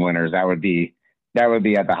 15 winners. That would be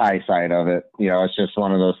at the high side of it. It's just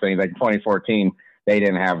one of those things. Like 2014, they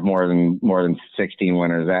didn't have more than 16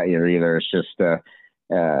 winners that year either. It's just I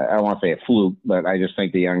don't want to say a fluke, but I just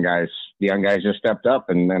think the young guys just stepped up,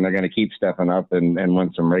 and they're going to keep stepping up and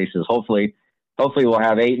win some races. Hopefully we'll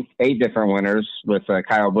have eight different winners with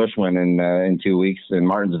Kyle Busch winning in 2 weeks in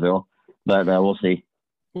Martinsville, but we'll see.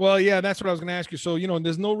 Well, yeah, that's what I was going to ask you. So,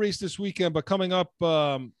 there's no race this weekend, but coming up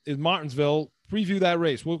is Martinsville. Preview that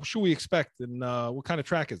race. What should we expect, and what kind of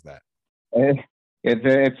track is that?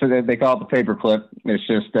 It's they call it the paperclip. It's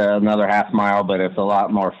just another half mile, but it's a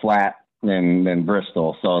lot more flat than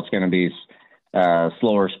Bristol. So it's going to be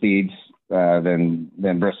slower speeds than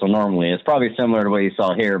Bristol normally. It's probably similar to what you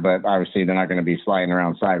saw here, but obviously they're not going to be sliding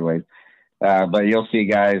around sideways. But you'll see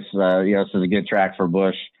guys. This is a good track for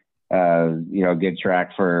Busch. Good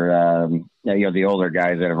track for the older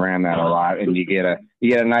guys that have ran that a lot, and you get a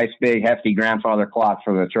nice big hefty grandfather clock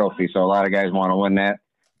for the trophy. So a lot of guys want to win that,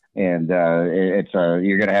 and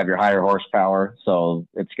you're going to have your higher horsepower, so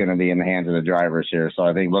it's going to be in the hands of the drivers here. So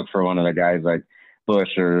I think look for one of the guys like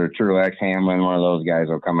Busch or Truex, Hamlin. One of those guys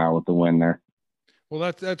will come out with the win there.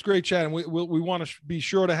 Well, that's great, Chad, and we want to be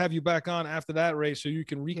sure to have you back on after that race so you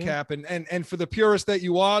can recap. And for the purists that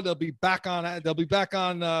you are, they'll be back on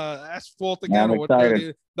asphalt again, or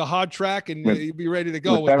the hard track, and you'll be ready to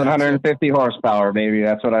go. With 750 horsepower, baby.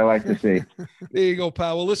 That's what I like to see. There you go,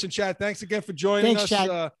 pal. Well, listen, Chad, thanks again for joining us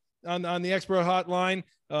on the Expert Hotline.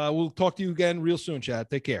 We'll talk to you again real soon, Chad.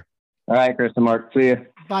 Take care. All right, Chris and Mark. See you.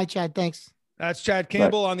 Bye, Chad. Thanks. That's Chad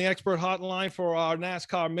Campbell on the Expert Hotline for our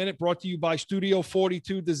NASCAR Minute, brought to you by Studio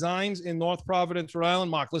 42 Designs in North Providence, Rhode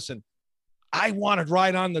Island. Mark, listen, I want to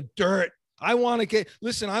ride on the dirt. I want to get in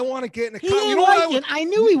the car. I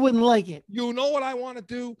knew he wouldn't like it. You know what I want to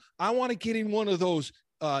do? I want to get in one of those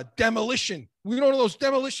demolition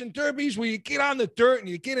derbies where you get on the dirt and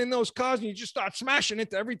you get in those cars and you just start smashing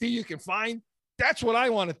into everything you can find. That's what I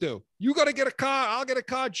want to do. You got to get a car. I'll get a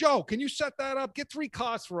car. Joe, can you set that up? Get 3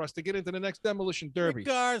 cars for us to get into the next demolition derby.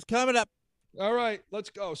 3 cars coming up. All right, let's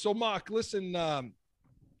go. So, Mark, listen,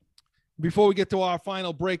 before we get to our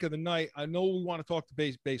final break of the night, I know we want to talk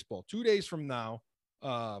to baseball. 2 days from now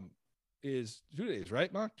is 2 days,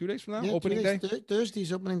 right, Mark? 2 days from now, opening day?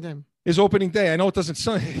 Thursday's opening day. Is opening day. I know it doesn't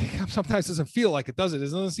sometimes doesn't feel like it, does it? There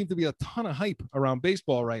doesn't seem to be a ton of hype around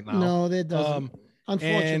baseball right now. No, there doesn't.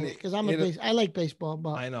 Unfortunately, because I like baseball,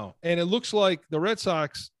 but I know. And it looks like the Red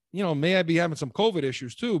Sox, may be having some COVID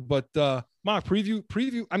issues too. But Mark,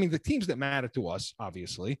 preview. I mean, the teams that matter to us,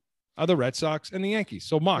 obviously, are the Red Sox and the Yankees.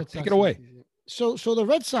 So, Mark, take it away. So the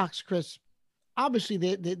Red Sox, Chris, obviously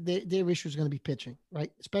their issue is going to be pitching,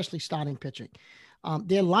 right? Especially starting pitching.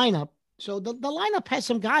 Their lineup. So the lineup has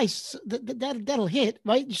some guys that'll hit,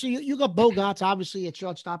 right? So you got Bogarts, obviously, at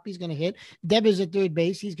shortstop. He's going to hit. Devers at third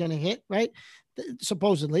base. He's going to hit, right?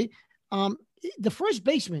 Supposedly. The first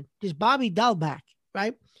baseman is Bobby Dalbec,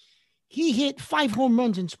 right? He hit 5 home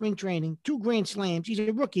runs in spring training, 2 grand slams. He's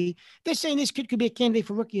a rookie. They're saying this kid could be a candidate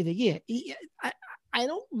for Rookie of the Year. I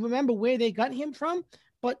don't remember where they got him from,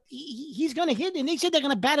 but he's going to hit. And they said they're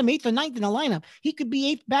going to bat him 8th or 9th in the lineup. He could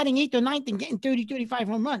be batting 8th or 9th and getting 30, 35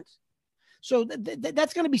 home runs. So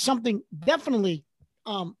that's going to be something definitely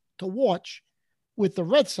to watch with the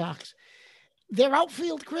Red Sox. Their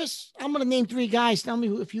outfield, Chris, I'm going to name 3 guys. Tell me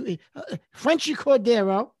if you Frenchie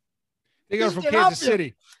Cordero. They got from Kansas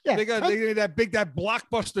City. Yeah, they got that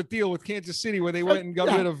blockbuster deal with Kansas City where they went and got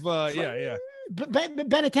rid of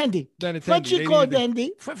Benintendi. Frenchie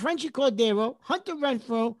Cordero, Hunter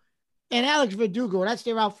Renfroe, and Alex Verdugo. That's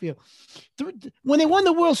their outfield. When they won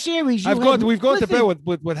the World Series, we've gone to bed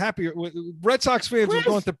with happier Red Sox fans. We've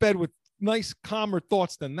gone to bed with nice, calmer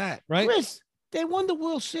thoughts than that, right? Chris, they won the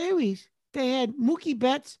World Series. They had Mookie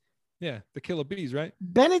Betts. Yeah, the Killer Bees, right?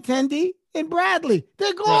 Benintendi and Bradley.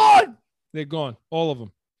 They're gone. Right. They're gone. All of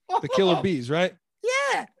them. The Killer Bees, right?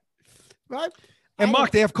 Yeah. Right. And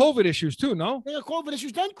Mark, they have COVID issues too, no? They have COVID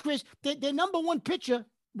issues. Then, Chris, their number 1 pitcher,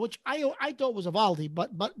 which I thought was Evaldi, but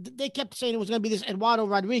they kept saying it was going to be this Eduardo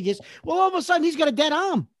Rodriguez. Well, all of a sudden, he's got a dead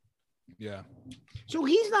arm. Yeah. So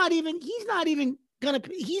he's not even he's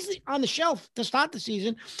on the shelf to start the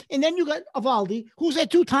season. And then you got Evaldi, who's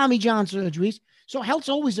had 2 Tommy John surgeries. So health's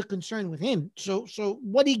always a concern with him. So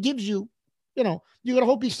what he gives you, you got to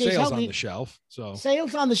hope he stays healthy. Sales on the shelf. So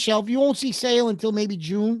Sales on the shelf. You won't see Sale until maybe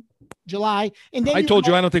June, July. And then I told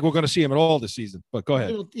you I don't think we're going to see him at all this season, but go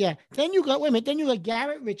ahead. Yeah. Then you got Then you got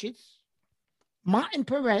Garrett Richards, Martin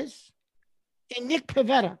Perez, and Nick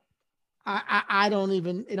Pivetta. I don't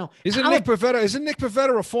even, Isn't Nick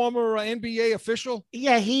Pivetta a former NBA official?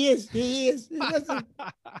 Yeah, he is.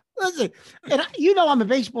 Listen, and I'm a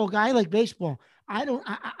baseball guy. I like baseball.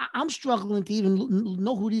 I'm struggling to even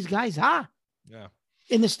know who these guys are. Yeah.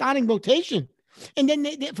 In the starting rotation. And then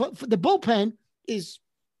for the bullpen is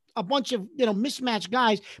a bunch of, mismatched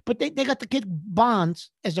guys, but they got the kid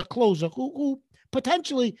Bonds as a closer who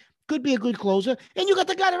potentially could be a good closer. And you got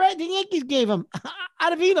the guy that the Yankees gave him,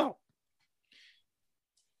 Ottavino.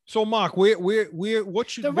 So, Mark, what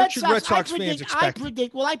should Red Sox fans expect?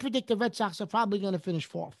 I predict the Red Sox are probably going to finish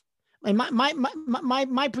fourth. And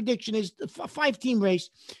my prediction is a 5-team race.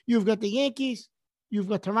 You've got the Yankees, you've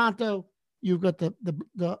got Toronto, you've got the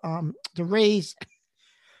Rays,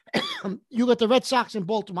 you got the Red Sox and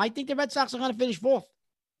Baltimore. I think the Red Sox are going to finish fourth.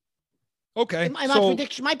 Okay.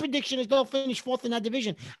 My prediction is they'll finish fourth in that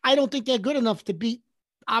division. I don't think they're good enough to beat,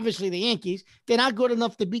 obviously, the Yankees. They're not good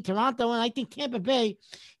enough to beat Toronto. And I think Tampa Bay,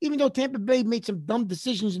 even though Tampa Bay made some dumb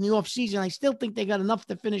decisions in the offseason, I still think they got enough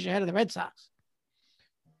to finish ahead of the Red Sox.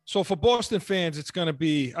 So for Boston fans, it's going to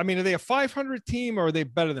be, I mean, are they a 500 team or are they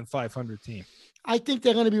better than 500 team? I think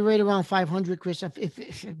they're going to be right around 500, Chris.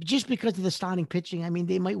 If just because of the starting pitching, I mean,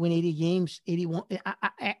 they might win 80 games, 81.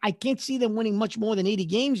 I can't see them winning much more than 80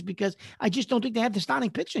 games because I just don't think they have the starting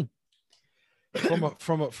pitching. From a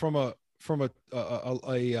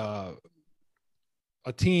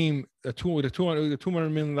team with a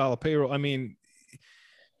 $200 million payroll. I mean,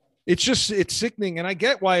 it's sickening, and I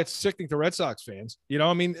get why it's sickening to Red Sox fans. You know,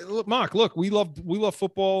 I mean, look, Mark, we love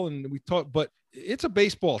football and we talk, but it's a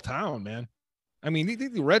baseball town, man. I mean,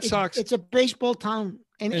 the Red Sox. It's a baseball town,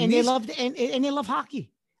 and they love they love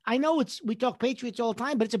hockey. I know we talk Patriots all the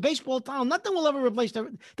time, but it's a baseball town. Nothing will ever replace the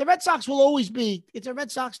Red Sox. Will always be. It's a Red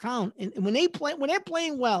Sox town, and when they're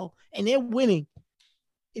playing well and they're winning,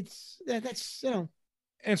 that's.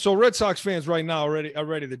 And so Red Sox fans right now are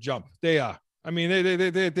ready to jump. They are. I mean,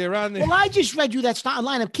 they're on there. Well, I just read you that starting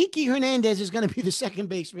lineup. Kiki Hernandez is going to be the second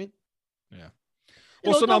baseman. Yeah.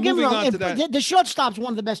 Well, so now moving on to that. The shortstop's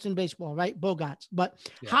one of the best in baseball, right? Bogarts. But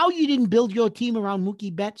how you didn't build your team around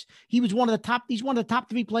Mookie Betts? He's one of the top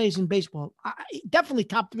 3 players in baseball. Definitely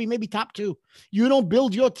top 3, maybe top 2. You don't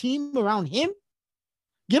build your team around him?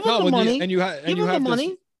 Give him the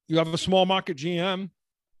money. You have a small market GM.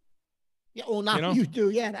 Yeah. Well, now you do.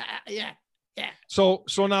 Yeah. So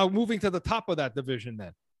now moving to the top of that division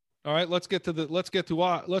then. All right, let's get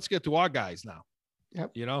to our guys now.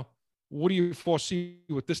 Yep. You know, what do you foresee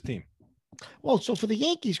with this team? Well, so for the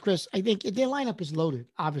Yankees, Chris, I think their lineup is loaded.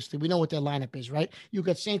 Obviously, we know what their lineup is, right? You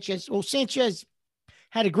got Sanchez. Well, Sanchez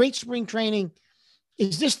had a great spring training.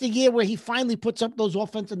 Is this the year where he finally puts up those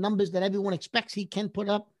offensive numbers that everyone expects he can put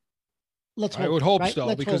up? I would hope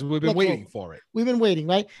so, because we've been waiting for it. We've been waiting,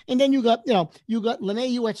 right? And then you got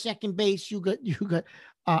LeMahieu at second base. You got you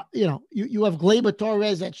have Gleyber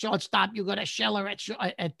Torres at shortstop. You got a Scheller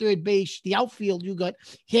at third base. The outfield, you got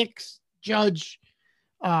Hicks, Judge.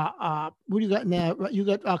 What do you got now? You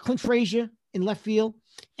got Clint Frazier in left field,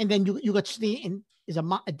 and then you got Stanton.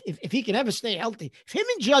 If he can ever stay healthy, if him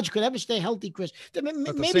and Judge could ever stay healthy, Chris,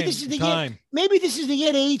 maybe this is the year. Maybe this is the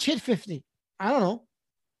year they each hit 50. I don't know,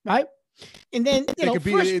 right? And then they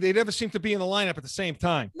never seem to be in the lineup at the same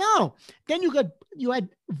time. No. Then you had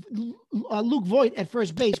Luke Voigt at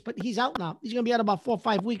first base, but he's out now. He's going to be out about 4 or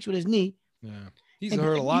 5 weeks with his knee. Yeah, he's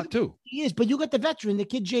hurt a lot too. He is, but you got the veteran, the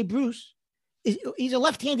kid Jay Bruce. He's a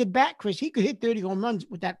left-handed bat, Chris. He could hit 30 home runs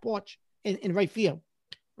with that porch in right field,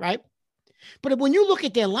 right? But when you look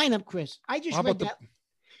at their lineup, Chris, I just read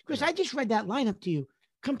that lineup to you.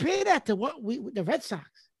 Compare that to the Red Sox.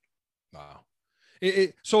 Wow.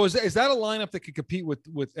 So is that a lineup that could compete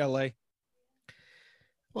with LA?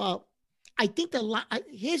 Well, I think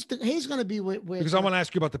here's going to be where because I want to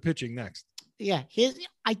ask you about the pitching next. Yeah,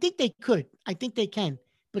 I think they could. I think they can.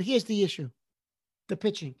 But here's the issue: the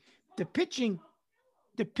pitching. The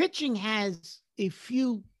pitching has a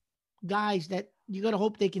few guys that you got to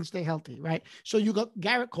hope they can stay healthy, right? So you got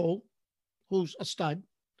Garrett Cole, who's a stud.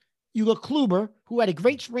 You got Kluber, who had a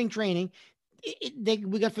great spring training.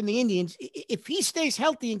 We got from the Indians. If he stays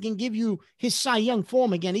healthy and can give you his Cy Young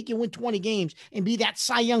form again, he can win 20 games and be that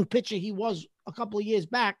Cy Young pitcher he was a couple of years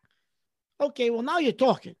back. Okay, well, now you're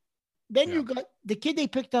talking. Then you got the kid they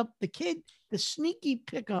picked up, the sneaky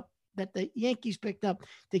pickup that the Yankees picked up,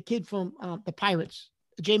 the kid from the Pirates,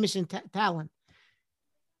 Jamison Talon.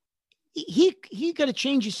 He got to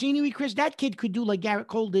change his scenery, Chris. That kid could do like Garrett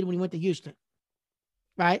Cole did when he went to Houston,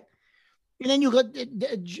 right? And then you got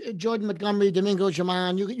Jordan Montgomery, Domingo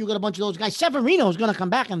Germán. You got a bunch of those guys. Severino is going to come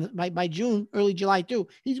back by June, early July too.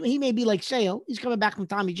 He may be like Sale. He's coming back from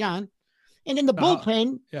Tommy John. And then the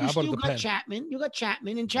bullpen, you still got Chapman. You got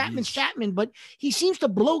Chapman, and Chapman's Chapman, but he seems to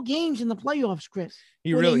blow games in the playoffs, Chris.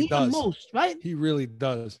 He really does. Most, right? He really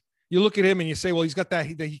does. You look at him and you say, well, he's got that.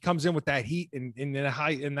 He comes in with that heat and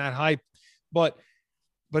that hype, but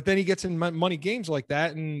then he gets in money games like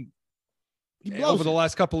that, and over the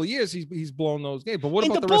last couple of years, he's blown those games. But what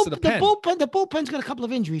about the rest of the pen? The bullpen's got a couple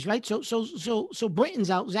of injuries, right? So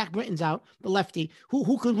Britton's out. Zach Britton's out, the lefty,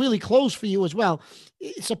 who could really close for you as well.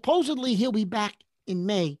 Supposedly he'll be back in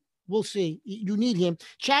May, We'll see. You need him.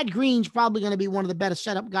 Chad Green's probably going to be one of the better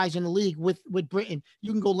setup guys in the league with Britton.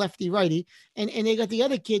 You can go lefty, righty. And they got the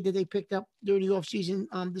other kid that they picked up during the offseason,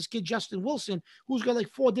 this kid, Justin Wilson, who's got like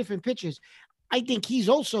 4 different pitches. I think he's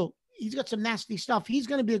got some nasty stuff. He's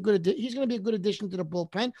going to be a good addition to the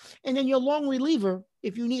bullpen. And then your long reliever,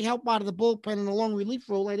 if you need help out of the bullpen in a long relief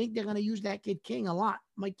role, I think they're going to use that kid King a lot,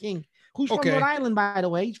 Mike King, who's from Rhode Island, by the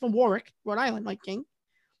way. He's from Warwick, Rhode Island, Mike King.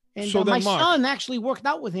 And so my son actually worked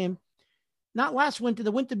out with him, not last winter,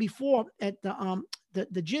 the winter before at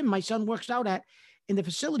the gym my son works out at in the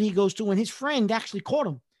facility he goes to, and his friend actually caught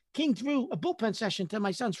him. King threw a bullpen session to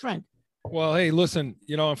my son's friend. Well, hey, listen,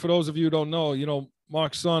 and for those of you who don't know,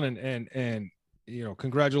 Mark's son and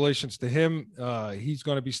congratulations to him. He's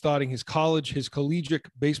going to be starting his collegiate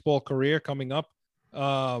baseball career coming up.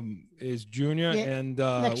 Is junior, and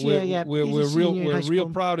we're real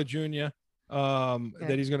proud of Junior.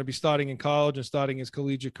 That he's going to be starting in college and starting his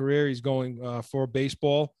collegiate career. He's going for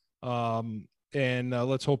baseball. And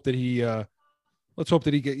let's hope that he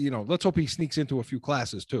sneaks into a few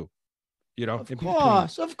classes too. Of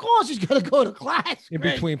course he's going to go to class in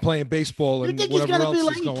between playing baseball and whatever else is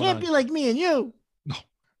going on. He can't be like me and you.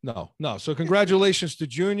 No. So congratulations to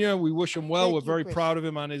Junior. We wish him well. We're very proud of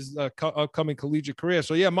him on his upcoming collegiate career.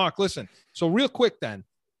 So yeah, Mark, listen. So real quick then.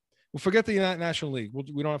 We'll forget the National League.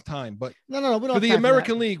 We don't have time, but we don't. For the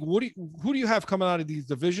American League, who do you have coming out of these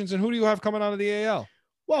divisions, and who do you have coming out of the AL?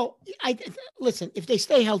 Well, listen. If they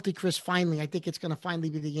stay healthy, Chris, finally, I think it's going to finally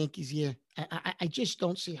be the Yankees' year. I just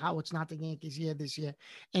don't see how it's not the Yankees' year this year.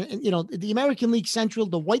 And the American League Central,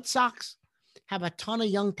 the White Sox have a ton of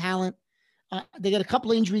young talent. They got a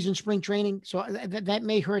couple of injuries in spring training, so that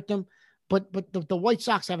may hurt them. But the White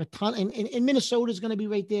Sox have a ton, and Minnesota is going to be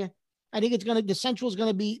right there. I think the Central is going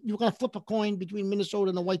to be, you're going to flip a coin between Minnesota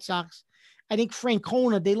and the White Sox. I think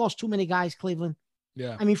Francona, they lost too many guys, Cleveland.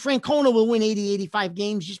 Yeah. I mean, Francona will win 80, 85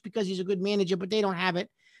 games just because he's a good manager, but they don't have it.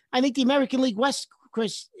 I think the American League West,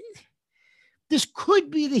 Chris, this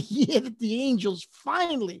could be the year that the Angels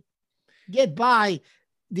finally get by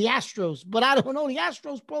the Astros, but I don't know. The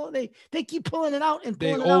Astros they keep pulling it out and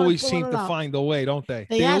pulling it out. They always seem to find a way, don't they?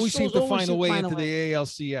 They always seem to find a way into the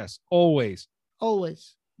ALCS. Always.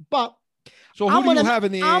 But so who do you have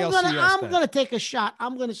in the ALCS? I'm going to take a shot.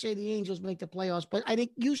 I'm going to say the Angels make the playoffs, but I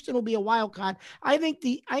think Houston will be a wild card. I think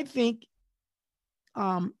the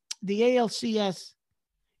ALCS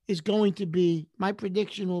is going to be, my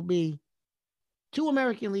prediction will be 2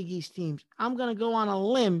 American League East teams. I'm going to go on a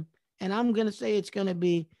limb, and I'm going to say it's going to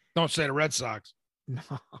be. Don't say the Red Sox. No.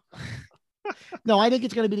 No, I think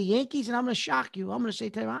it's going to be the Yankees, and I'm going to shock you. I'm going to say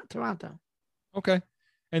Toronto. Okay.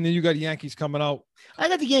 And then you got Yankees coming out. I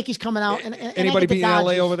got the Yankees coming out. And anybody beating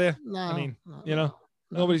LA over there? No. I mean,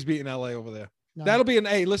 nobody's beating LA over there. No. That'll be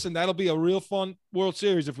that'll be a real fun World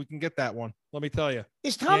Series if we can get that one. Let me tell you.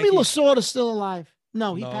 Is Tommy Lasorda still alive?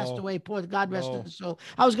 No, he passed away. Poor God rest his soul.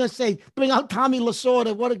 I was going to say, bring out Tommy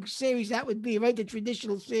Lasorda. What a series that would be, right? The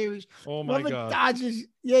traditional series. Oh, my God. Dodgers,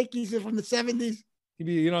 Yankees from the 70s.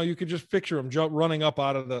 You could just picture him running up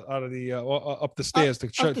up the stairs to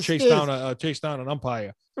chase down an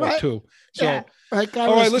umpire or two. So, yeah.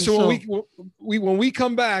 All right. Listen, when we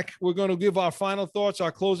come back, we're going to give our final thoughts,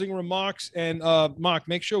 our closing remarks, and Mark,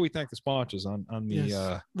 make sure we thank the sponsors on the.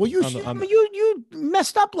 Yes. Well, you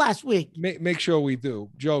messed up last week. Make sure we do.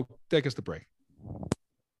 Joe, take us to break.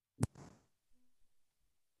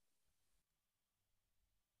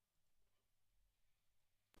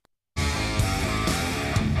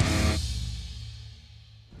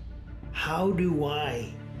 How do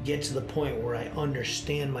I get to the point where I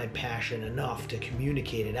understand my passion enough to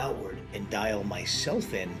communicate it outward and dial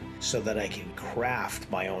myself in so that I can craft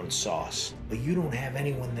my own sauce? But you don't have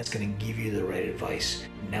anyone that's going to give you the right advice.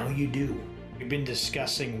 Now you do. We've been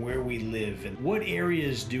discussing where we live and what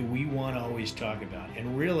areas do we want to always talk about.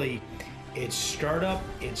 And really, it's startup,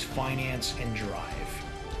 it's finance, and drive.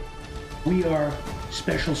 We are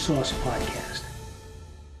Special Sauce Podcast.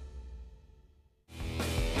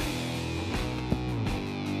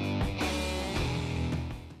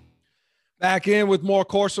 Back in with more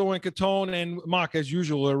Corso and Catone, and Mark, as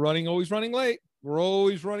usual, we're always running late. We're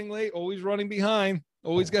always running late, always running behind.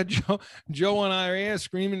 Always got Joe and I are here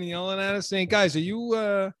screaming and yelling at us, saying, "Guys, are you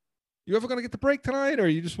ever going to get the break tonight, or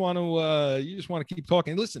you just want to keep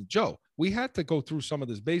talking?" Listen, Joe, we had to go through some of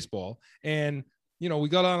this baseball, and we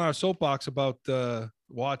got on our soapbox about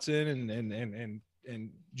Watson and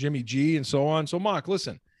Jimmy G and so on. So, Mark,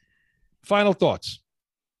 listen, final thoughts.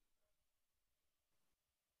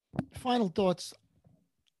 Final thoughts.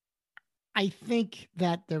 I think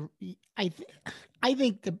that I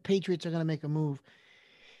think the Patriots are going to make a move.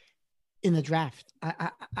 in the draft.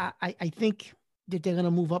 I think that they're going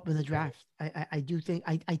to move up in the draft. I do think.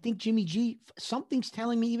 I think Jimmy G. Something's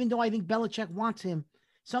telling me, even though I think Belichick wants him,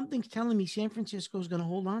 something's telling me San Francisco's going to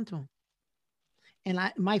hold on to him. And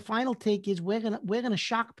my final take is we're gonna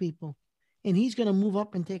shock people, and he's going to move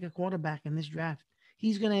up and take a quarterback in this draft.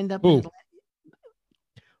 He's going to end up.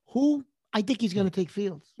 Who? I think he's going to take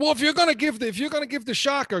Fields. Well, if you're going to give the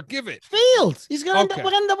shocker, give it Fields. He's going to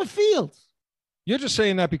end up with Fields. You're just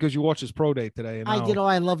saying that because you watched his pro day today. And I did. Oh,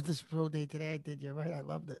 I loved this pro day today. I did. You're right. I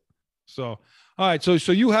loved it. So, all right.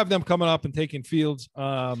 So you have them coming up and taking Fields.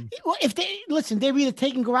 Well, if they listen, they're either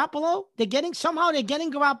taking Garoppolo, they're getting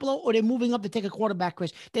Garoppolo, or they're moving up to take a quarterback,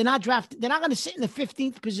 Chris. They're not drafted. They're not going to sit in the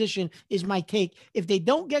 15th position is my take. If they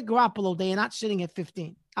don't get Garoppolo, they are not sitting at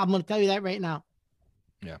 15. I'm going to tell you that right now.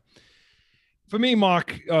 Yeah. For me,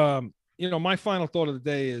 Mark, my final thought of the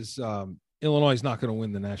day is Illinois is not going to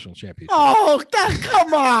win the national championship. Oh,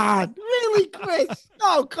 come on. Really, Chris?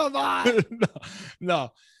 Oh, come on.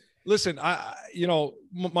 No. Listen,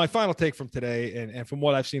 my final take from today and from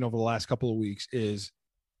what I've seen over the last couple of weeks is,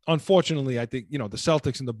 unfortunately, I think, the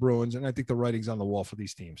Celtics and the Bruins, and I think the writing's on the wall for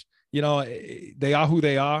these teams. They are who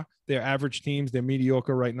they are. They're average teams. They're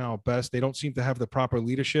mediocre right now at best. They don't seem to have the proper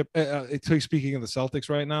leadership. Speaking of the Celtics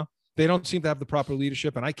right now, they don't seem to have the proper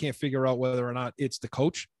leadership, and I can't figure out whether or not it's the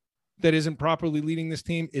coach that isn't properly leading this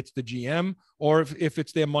team, it's the GM, or if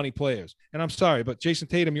it's their money players. And I'm sorry, but Jason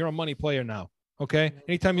Tatum, you're a money player now, okay?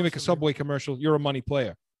 Anytime you make a Subway commercial, you're a money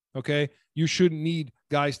player, okay? You shouldn't need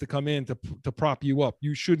guys to come in to prop you up.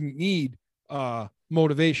 You shouldn't need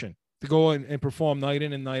motivation to go in and perform night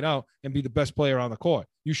in and night out and be the best player on the court.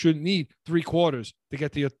 You shouldn't need 3 quarters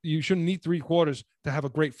you shouldn't need 3 quarters to have a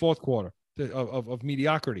great fourth quarter of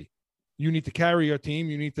mediocrity. You need to carry your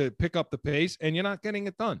team. You need to pick up the pace, and you're not getting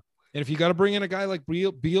it done. And if you got to bring in a guy like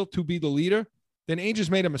Beal to be the leader, then Ainge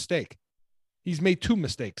has made a mistake. He's made 2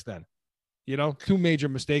 mistakes then, 2 major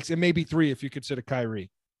mistakes, and maybe 3 if you consider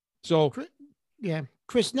Kyrie. So, yeah,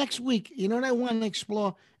 Chris, next week, you know what I want to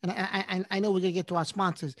explore, and I know we're going to get to our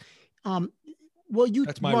sponsors.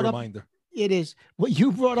 That's my reminder. It is what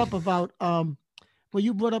you brought up about what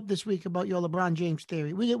you brought up this week about your LeBron James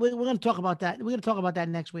theory. We're going to talk about that. We're going to talk about that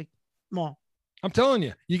next week more. I'm telling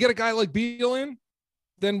you, you get a guy like Beal in,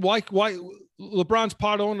 then why LeBron's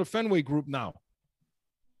part owner of the Fenway Group now?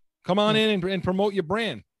 Come on in and promote your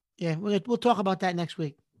brand. Yeah, we'll talk about that next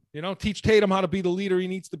week. Teach Tatum how to be the leader he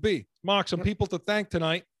needs to be. Mark, some people to thank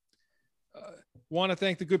tonight. Want to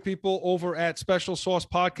thank the good people over at Special Sauce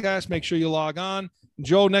Podcast. Make sure you log on.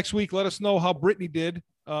 Joe, next week, let us know how Brittany did,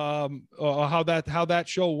 or how that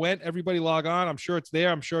show went. Everybody log on. I'm sure it's there.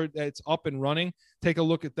 I'm sure it's up and running. Take a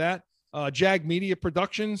look at that. Jag Media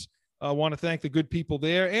Productions. I want to thank the good people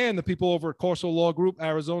there and the people over at Corso Law Group,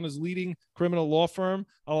 Arizona's leading criminal law firm.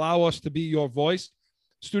 Allow us to be your voice.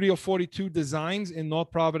 Studio 42 Designs in North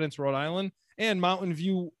Providence, Rhode Island, and Mountain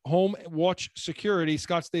View Home Watch Security,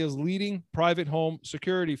 Scottsdale's leading private home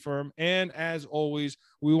security firm. And as always,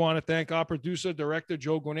 we want to thank our producer, director,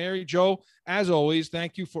 Joe Guarneri. Joe, as always,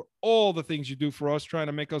 thank you for all the things you do for us, trying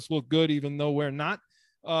to make us look good, even though we're not.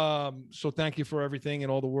 So thank you for everything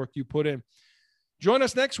and all the work you put in. Join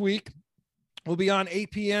us next week. We'll be on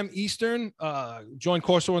 8 p.m. Eastern. Join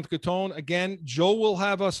Corso and Catone. Again, Joe will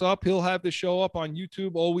have us up. He'll have the show up on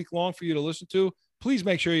YouTube all week long for you to listen to. Please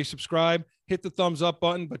make sure you subscribe, hit the thumbs up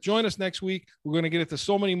button, but join us next week. We're going to get into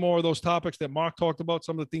so many more of those topics that Mark talked about,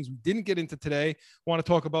 some of the things we didn't get into today. Want to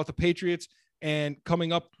talk about the Patriots and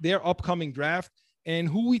coming up, their upcoming draft, and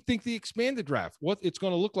who we think the expanded draft, what it's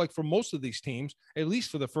going to look like for most of these teams, at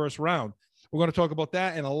least for the first round. We're going to talk about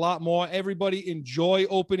that and a lot more. Everybody enjoy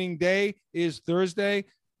opening day is Thursday.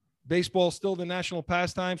 Baseball is still the national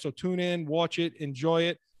pastime, so tune in, watch it, enjoy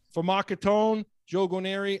it. For Mark Catone, Joe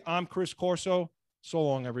Guarneri, I'm Chris Corso. So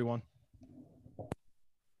long, everyone.